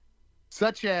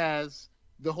 such as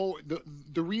the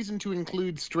reason to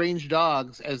include strange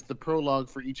dogs as the prologue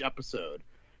for each episode,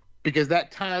 because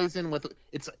that ties in with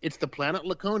it's the planet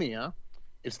Laconia.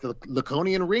 It's the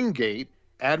Laconian ring gate.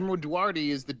 Admiral Duarte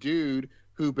is the dude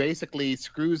who basically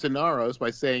screws Inaros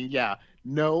by saying, nah,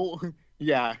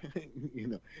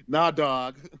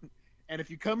 dog. And if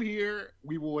you come here,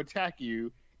 we will attack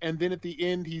you. And then at the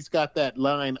end, he's got that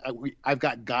line, I've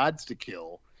got gods to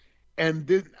kill. And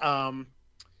then,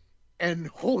 and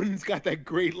Holden's got that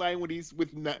great line when he's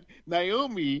with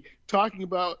Naomi talking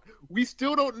about, we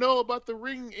still don't know about the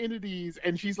ring entities.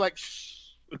 And she's like, shh.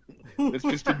 Let's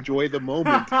just enjoy the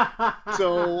moment.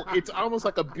 So it's almost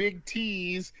like a big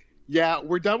tease. Yeah,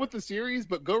 we're done with the series,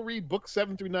 but go read books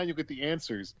 7 through 9. You'll get the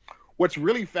answers. What's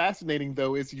really fascinating,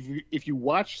 though, is if you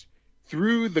watch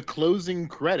through the closing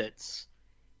credits,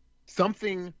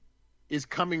 something is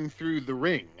coming through the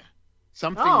ring.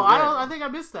 Something. Oh, I think I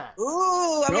missed that.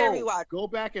 Ooh, I'm gonna rewatch. Go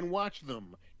back and watch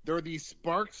them. There are these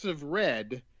sparks of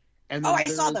red, and I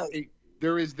saw those.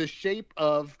 There is the shape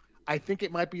of, I think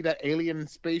it might be that alien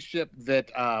spaceship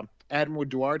that Admiral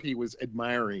Duarte was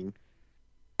admiring,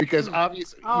 because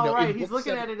obviously, right, he's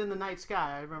looking at it in the night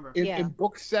sky. I remember. In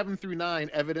books 7 through 9,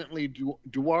 evidently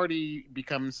Duarte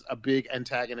becomes a big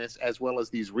antagonist, as well as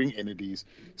these ring entities.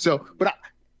 So, but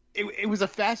it was a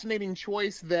fascinating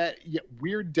choice that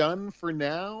we're done for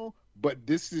now, but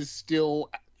this is still,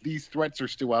 these threats are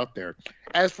still out there.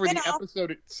 As for the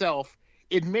episode itself,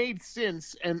 it made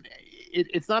sense, and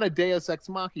it's not a Deus Ex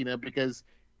Machina, because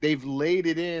they've laid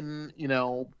it in,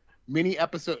 many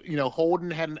episodes.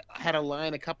 Holden had a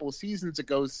line a couple of seasons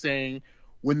ago saying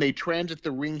when they transit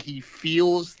the ring, he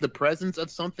feels the presence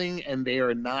of something, and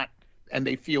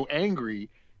they feel angry.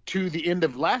 To the end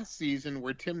of last season,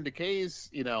 where Tim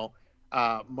DeKay's,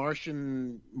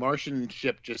 Martian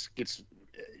ship just gets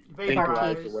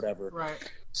vaporized or whatever.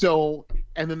 Right. So,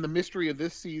 and then the mystery of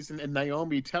this season, and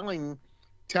Naomi telling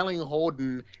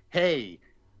Holden, hey,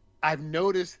 I've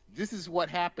noticed this is what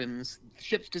happens.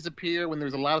 Ships disappear when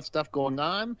there's a lot of stuff going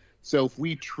on. So if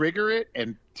we trigger it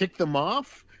and tick them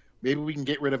off, maybe we can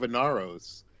get rid of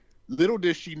Inaros. Little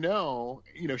does she know,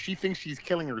 she thinks she's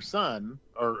killing her son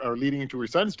or leading into her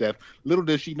son's death. Little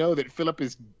does she know that Philip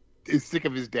is sick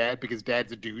of his dad because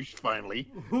dad's a douche finally,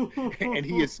 and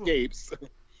he escapes.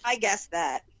 I guess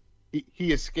that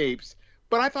he escapes.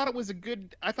 But I thought it was a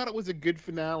good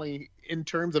finale in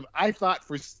terms of, I thought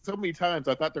for so many times,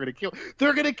 I thought they're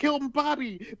gonna kill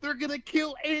Bobby, they're gonna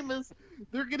kill Amos,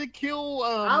 they're gonna kill.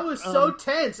 I was so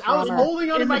tense. I was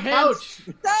holding onto my couch.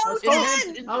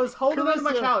 I was holding onto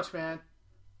my couch, man.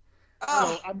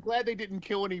 Oh, I'm glad they didn't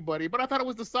kill anybody, but I thought it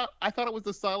was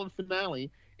a solid finale.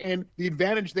 And the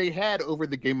advantage they had over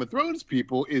the Game of Thrones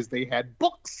people is they had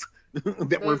books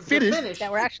that were finished.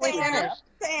 That were actually finished.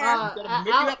 Instead of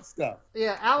making up stuff.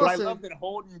 Yeah, Allison. But I love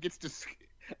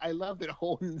that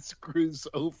Holden screws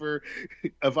over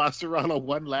Avasarala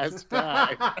one last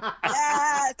time. Yeah,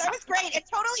 that was great. It's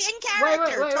totally in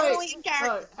character. Wait. In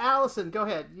character. Allison, go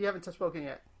ahead. You haven't spoken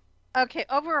yet. Okay,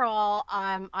 overall,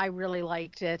 I really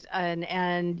liked it,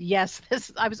 and yes,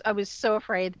 I was so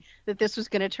afraid that this was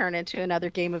going to turn into another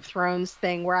Game of Thrones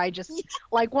thing where I just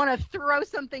want to throw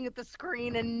something at the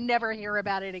screen and never hear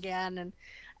about it again,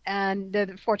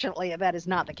 and fortunately that is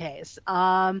not the case.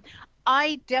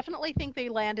 I definitely think they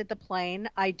landed the plane.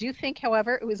 I do think,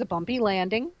 however, it was a bumpy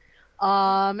landing.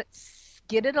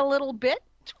 Skidded a little bit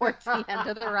towards the end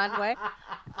of the runway.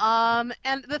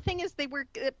 And the thing is,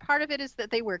 part of it is that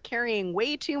they were carrying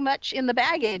way too much in the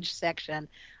baggage section.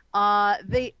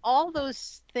 All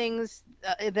those things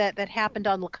that happened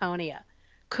on Laconia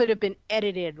could have been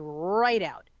edited right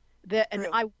out. And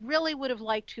I really would have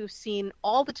liked to have seen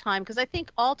all the time, because I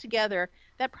think altogether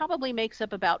that probably makes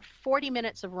up about 40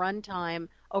 minutes of runtime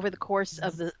over the course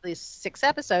of these 6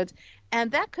 episodes,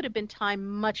 and that could have been time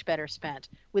much better spent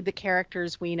with the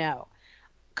characters we know.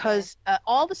 Because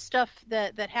all the stuff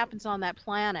that happens on that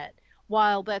planet,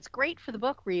 while that's great for the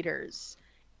book readers,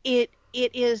 it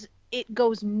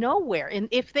goes nowhere. And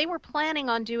if they were planning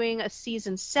on doing a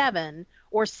season 7,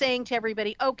 or saying to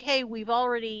everybody, okay, we've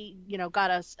already got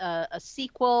a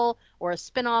sequel or a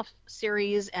spin-off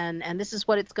series, and this is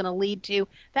what it's going to lead to,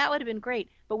 that would have been great.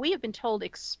 But we have been told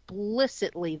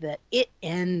explicitly that it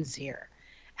ends here.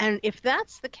 And if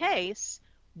that's the case,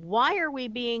 why are we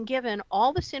being given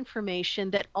all this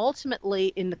information that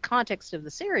ultimately, in the context of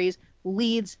the series,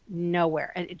 leads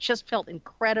nowhere? And it just felt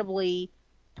incredibly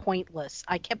pointless.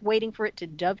 I kept waiting for it to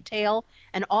dovetail,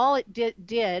 and all it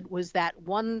did was that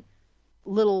one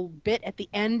little bit at the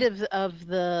end of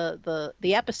the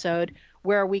episode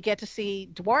where we get to see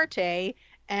Duarte,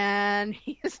 and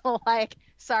he's like,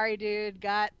 sorry dude,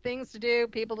 got things to do,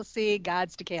 people to see,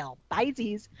 gods to kill,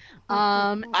 bye-sies.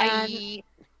 Bye.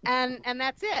 And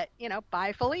that's it,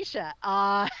 bye Felicia.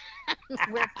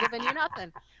 We're giving you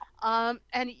nothing.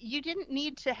 And you didn't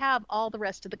need to have all the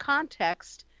rest of the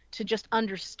context to just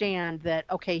understand that,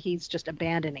 okay, he's just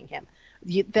abandoning him.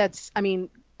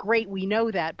 Great, we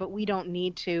know that, but we don't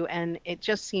need to, and it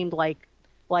just seemed like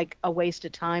a waste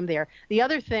of time there. The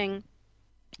other thing,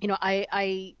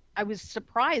 I was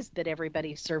surprised that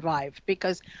everybody survived,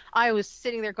 because I was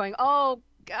sitting there going, oh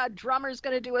God, Drummer's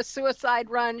going to do a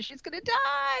suicide run, she's going to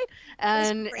die,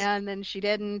 and then she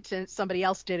didn't, and somebody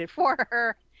else did it for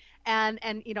her, and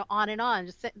on and on,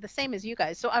 just the same as you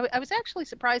guys. So I was actually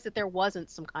surprised that there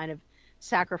wasn't some kind of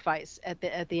sacrifice at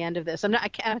the end of this. I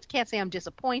can't say I'm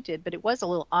disappointed, but it was a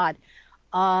little odd.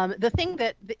 The thing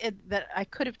that I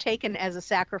could have taken as a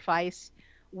sacrifice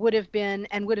would have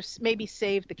maybe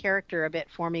saved the character a bit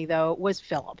for me, though, was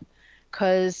Philip.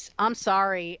 Because I'm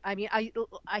sorry, I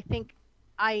think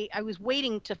I was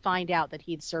waiting to find out that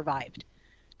he'd survived,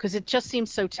 because it just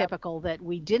seems so typical that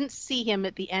we didn't see him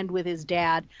at the end with his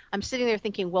dad. I'm sitting there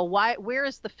thinking, well, where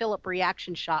is the Philip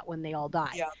reaction shot when they all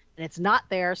die? Yeah. And it's not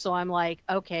there, so I'm like,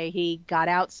 okay, he got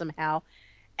out somehow.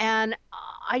 And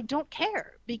I don't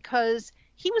care, because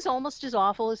he was almost as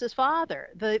awful as his father.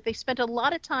 They spent a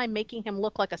lot of time making him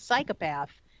look like a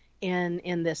psychopath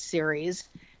in this series.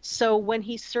 So when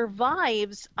he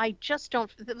survives, I just don't...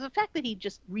 The fact that he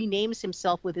just renames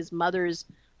himself with his mother's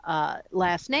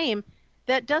last name,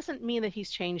 that doesn't mean that he's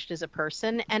changed as a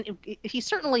person. And he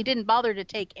certainly didn't bother to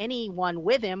take anyone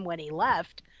with him when he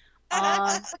left.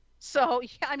 So,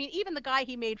 yeah, even the guy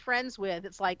he made friends with,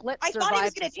 it's like, let's survive. I thought he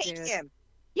was going to take dude. him.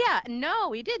 Yeah,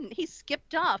 no, he didn't. He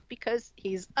skipped off because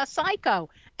he's a psycho,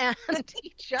 and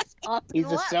he just up and He's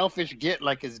a left. selfish git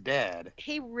like his dad.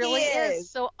 He really is.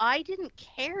 So I didn't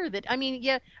care that.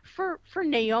 For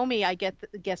Naomi, I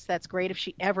guess that's great if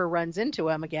she ever runs into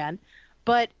him again.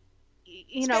 But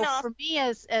for me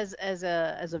as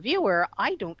a viewer,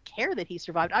 I don't care that he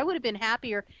survived. I would have been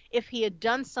happier if he had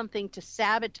done something to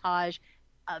sabotage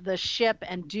the ship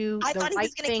and do the right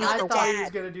thing. I thought he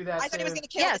was going to do that. I thought he was going to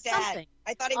kill the dad. Something.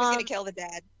 I thought he was going to kill the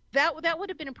dad. That would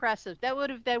have been impressive. That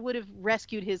would have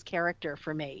rescued his character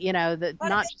for me. Not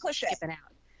just skipping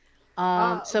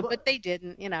out. But they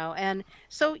didn't. And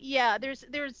so yeah, there's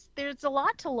a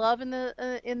lot to love in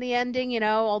the ending.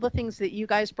 All the things that you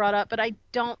guys brought up, but I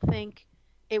don't think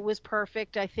it was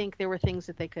perfect. I think there were things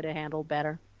that they could have handled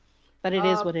better. But it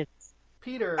is what it is.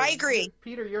 Peter, I agree.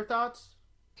 Peter, your thoughts?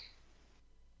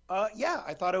 Yeah,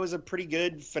 I thought it was a pretty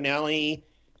good finale.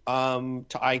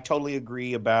 I totally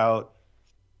agree about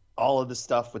all of the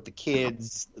stuff with the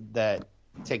kids that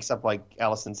takes up, like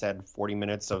Allison said, 40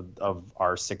 minutes of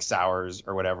our 6 hours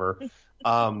or whatever,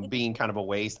 being kind of a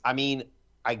waste.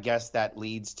 I guess that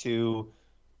leads to,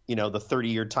 the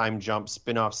 30-year time jump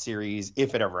spin-off series,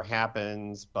 if it ever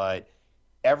happens. But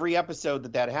every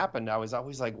episode that happened, I was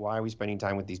always like, why are we spending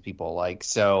time with these people?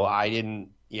 So I didn't,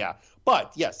 yeah.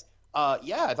 But yes.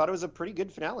 I thought it was a pretty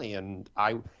good finale, and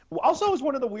I also it was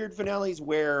one of the weird finales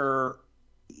where,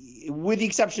 with the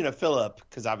exception of Philip,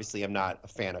 because obviously I'm not a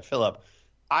fan of Philip,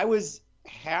 I was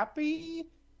happy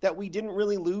that we didn't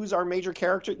really lose our major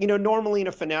character. Normally in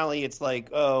a finale, it's like,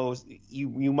 oh,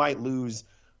 you might lose,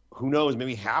 who knows,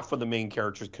 maybe half of the main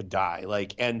characters could die.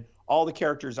 And all the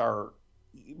characters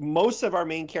most of our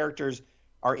main characters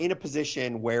are in a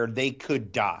position where they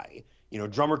could die. You know,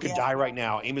 Drummer could die right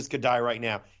now. Amos could die right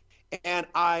now. And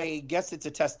I guess it's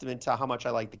a testament to how much I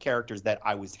like the characters that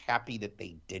I was happy that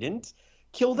they didn't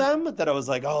kill them, that I was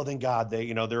like, oh, thank God,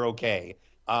 they're okay.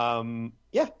 And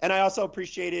I also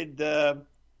appreciated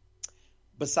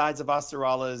besides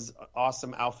Avasarala's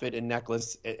awesome outfit and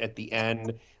necklace at the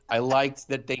end, I liked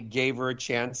that they gave her a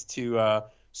chance to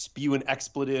spew an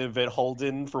expletive at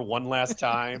Holden for one last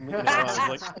time. You know, I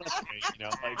was like, oh, that's great. You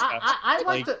know,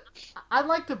 I'd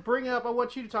like to bring up. I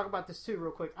want you to talk about this too,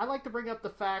 real quick. I'd like to bring up the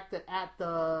fact that at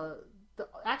the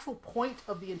actual point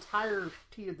of the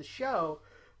entirety of the show,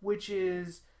 which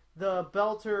is the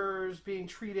Belters being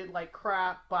treated like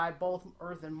crap by both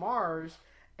Earth and Mars,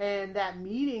 and that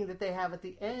meeting that they have at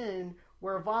the end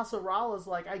where Vasarala's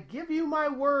like, I give you my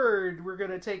word we're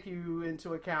going to take you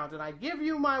into account, and I give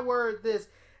you my word this.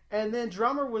 And then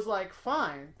Drummer was like,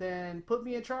 fine, then put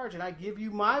me in charge, and I give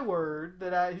you my word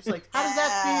that he's like, how does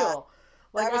that feel?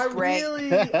 Like,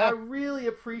 I really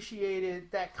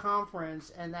appreciated that conference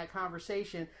and that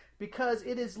conversation, because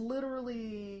it is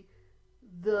literally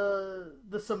the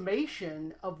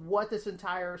summation of what this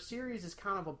entire series is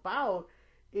kind of about,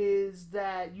 is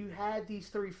that you had these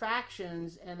three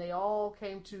factions and they all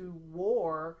came to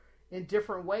war in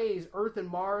different ways. Earth and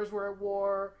Mars were at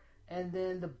war, and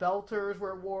then the Belters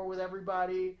were at war with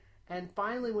everybody. And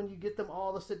finally, when you get them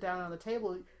all to sit down at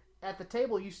the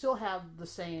table, you still have the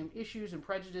same issues and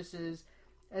prejudices,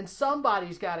 and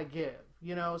somebody's got to give.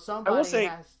 You know, somebody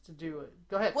has to do it.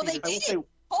 Go ahead. Well, Peter. they did.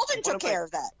 Holden took care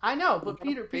of that. I know, but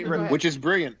Peter, go ahead. Which is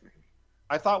brilliant.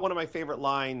 I thought one of my favorite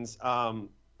lines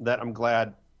that I'm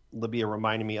glad Libya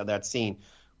reminded me of that scene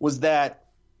was that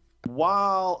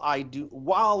while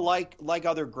like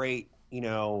other great, you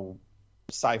know,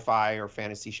 sci-fi or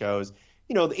fantasy shows,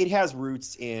 you know, it has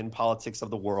roots in politics of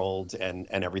the world and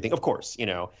everything, of course, you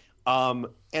know.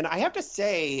 And I have to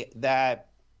say that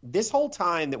this whole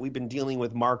time that we've been dealing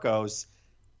with Marcos,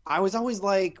 I was always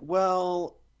like,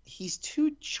 well, he's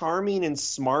too charming and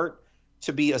smart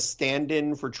to be a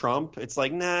stand-in for Trump. It's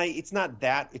like, nah, it's not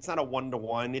that. It's not a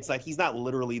one-to-one. It's like he's not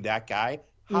literally that guy.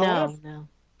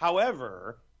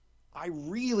 However, I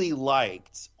really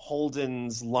liked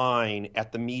Holden's line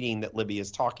at the meeting that Libby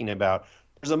is talking about.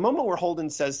 There's a moment where Holden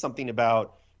says something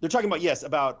about, they're talking about, yes,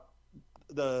 about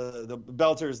the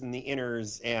Belters and the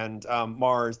Inners and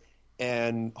Mars.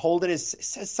 And Holden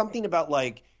says something about,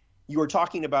 like, you were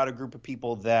talking about a group of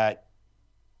people that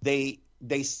they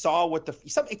saw what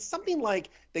it's something like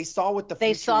they saw what the future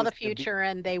they saw the future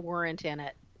and they weren't in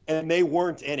it. And they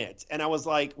weren't in it. And I was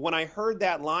like, when I heard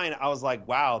that line, I was like,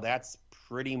 wow, that's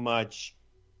pretty much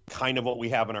kind of what we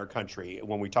have in our country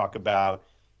when we talk about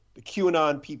the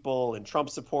QAnon people and Trump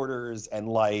supporters. And,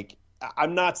 like,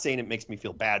 I'm not saying it makes me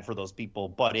feel bad for those people,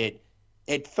 but it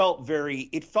felt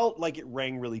like it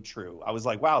rang really true. I was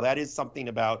like, wow, that is something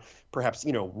about perhaps,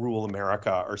 you know, rural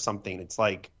America or something. It's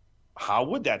like, how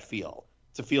would that feel?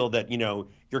 To feel that, you know,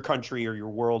 your country or your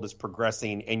world is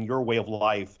progressing and your way of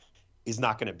life is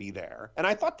not going to be there. And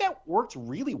I thought that worked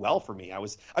really well for me.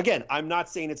 I'm not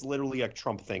saying it's literally a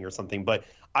Trump thing or something, but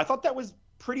I thought that was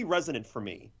pretty resonant for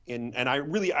me. And I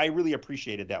really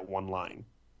appreciated that one line.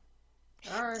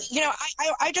 All right. You know,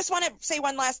 I just want to say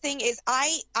one last thing is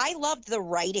I loved the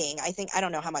writing. I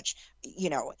don't know how much, you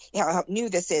know, how new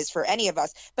this is for any of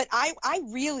us, but I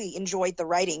really enjoyed the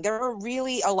writing. There were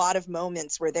really a lot of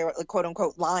moments where there were, quote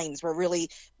unquote, lines were really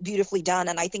beautifully done.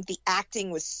 And I think the acting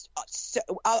was,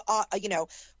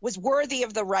 was worthy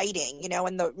of the writing, you know,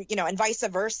 and and vice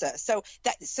versa. So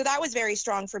that was very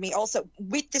strong for me also,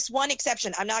 with this one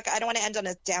exception. I don't want to end on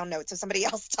a down note, so somebody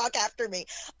else talk after me.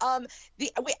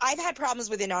 I've had problems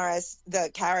with Inaris, the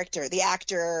character, the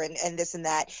actor, and this and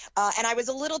that. And I was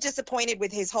a little disappointed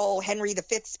with his whole Henry V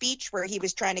speech, where he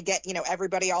was trying to get, you know,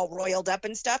 everybody all riled up.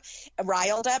 And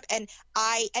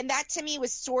that to me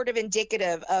was sort of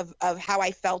indicative of how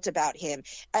I felt about him.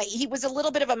 He was a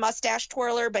little bit of a mustache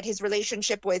twirler, but his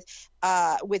relationship with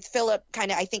Philip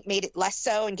kind of, I think, made it less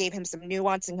so and gave him some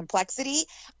nuance and complexity.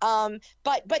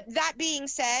 But that being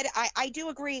said, I do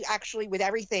agree actually with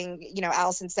everything, you know,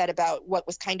 Allison said about what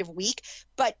was kind of weak.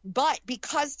 But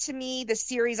because to me the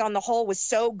series on the whole was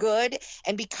so good,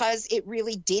 and because it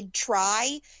really did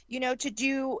try, you know, to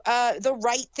do the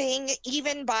right thing,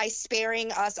 even by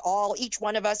sparing us all, each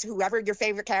one of us, whoever your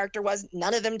favorite character was,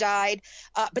 none of them died,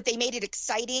 but they made it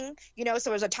exciting, you know,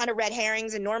 so there's a ton of red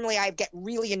herrings, and normally I get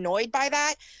really annoyed by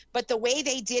that, but the way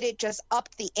they did it just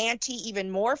upped the ante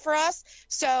even more for us.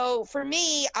 So for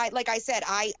me, like I said,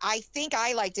 I think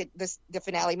I liked it, the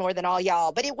finale, more than all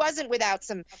y'all, but it wasn't without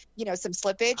some, you know, some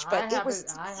slippage. But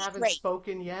I haven't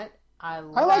spoken yet. I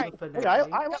love like the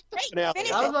finale. I like the finale.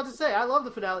 Finish I was it. about to say, I love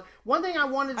the finale. One thing I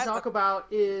wanted to talk about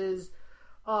is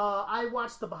I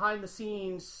watched the behind the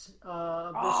scenes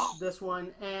of this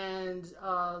one, and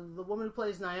the woman who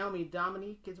plays Naomi,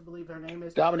 Dominique, I believe her name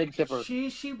is. Dominic Zipper.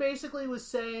 She basically was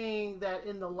saying that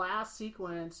in the last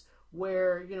sequence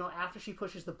where, after she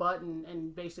pushes the button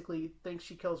and basically thinks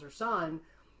she kills her son,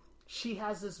 she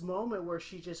has this moment where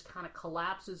she just kind of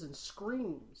collapses and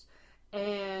screams.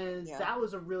 And that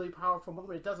was a really powerful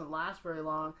moment. It doesn't last very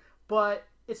long, but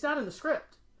it's not in the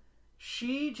script.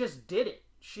 She just did it.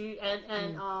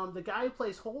 The guy who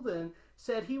plays Holden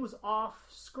said he was off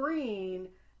screen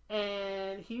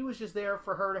and he was just there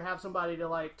for her to have somebody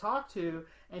to talk to,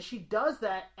 and she does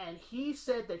that, and he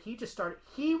said that he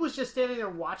was just standing there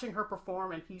watching her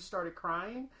perform and he started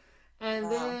crying. And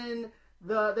then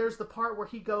there's the part where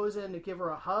he goes in to give her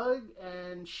a hug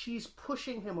and she's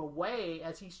pushing him away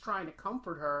as he's trying to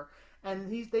comfort her, and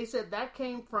they said that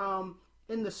came from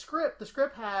in the script. The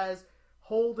script has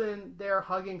Holden there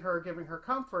hugging her, giving her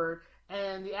comfort,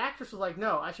 and the actress was like,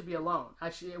 no, I should be alone.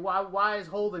 Why is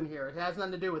Holden here? It has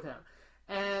nothing to do with him.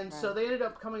 And so they ended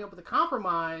up coming up with a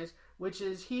compromise, which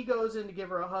is he goes in to give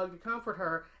her a hug to comfort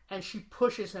her, and she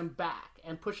pushes him back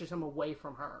and pushes him away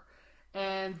from her.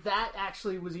 And that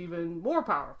actually was even more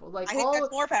powerful. I think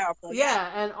that's more powerful. Yeah,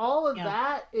 and all of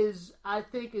that I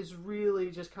think is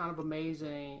really just kind of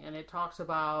amazing. And it talks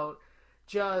about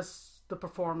just the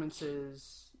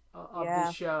performances of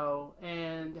the show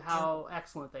and how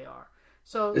excellent they are.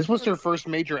 So this was her first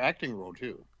major acting role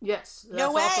too. Yes.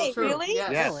 No way, really?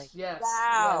 Yes.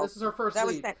 Wow. Yeah, this is her first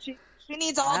lead. She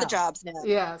needs all the jobs now.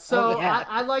 Yeah, so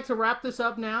I'd like to wrap this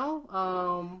up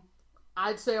now.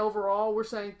 I'd say overall, we're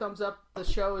saying thumbs up. The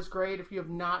show is great. If you have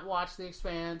not watched The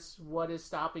Expanse, what is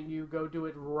stopping you? Go do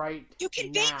it right now. You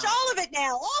can binge all of it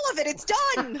now. All of it. It's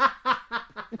done.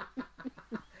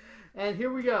 And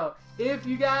here we go. If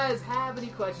you guys have any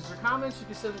questions or comments, you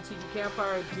can send them to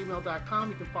tvcampfire@gmail.com.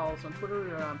 You can follow us on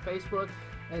Twitter or on Facebook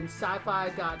and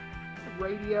sci-fi.radio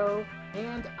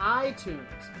and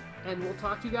iTunes. And we'll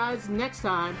talk to you guys next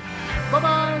time.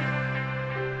 Bye-bye.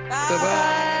 Bye.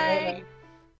 Bye-bye.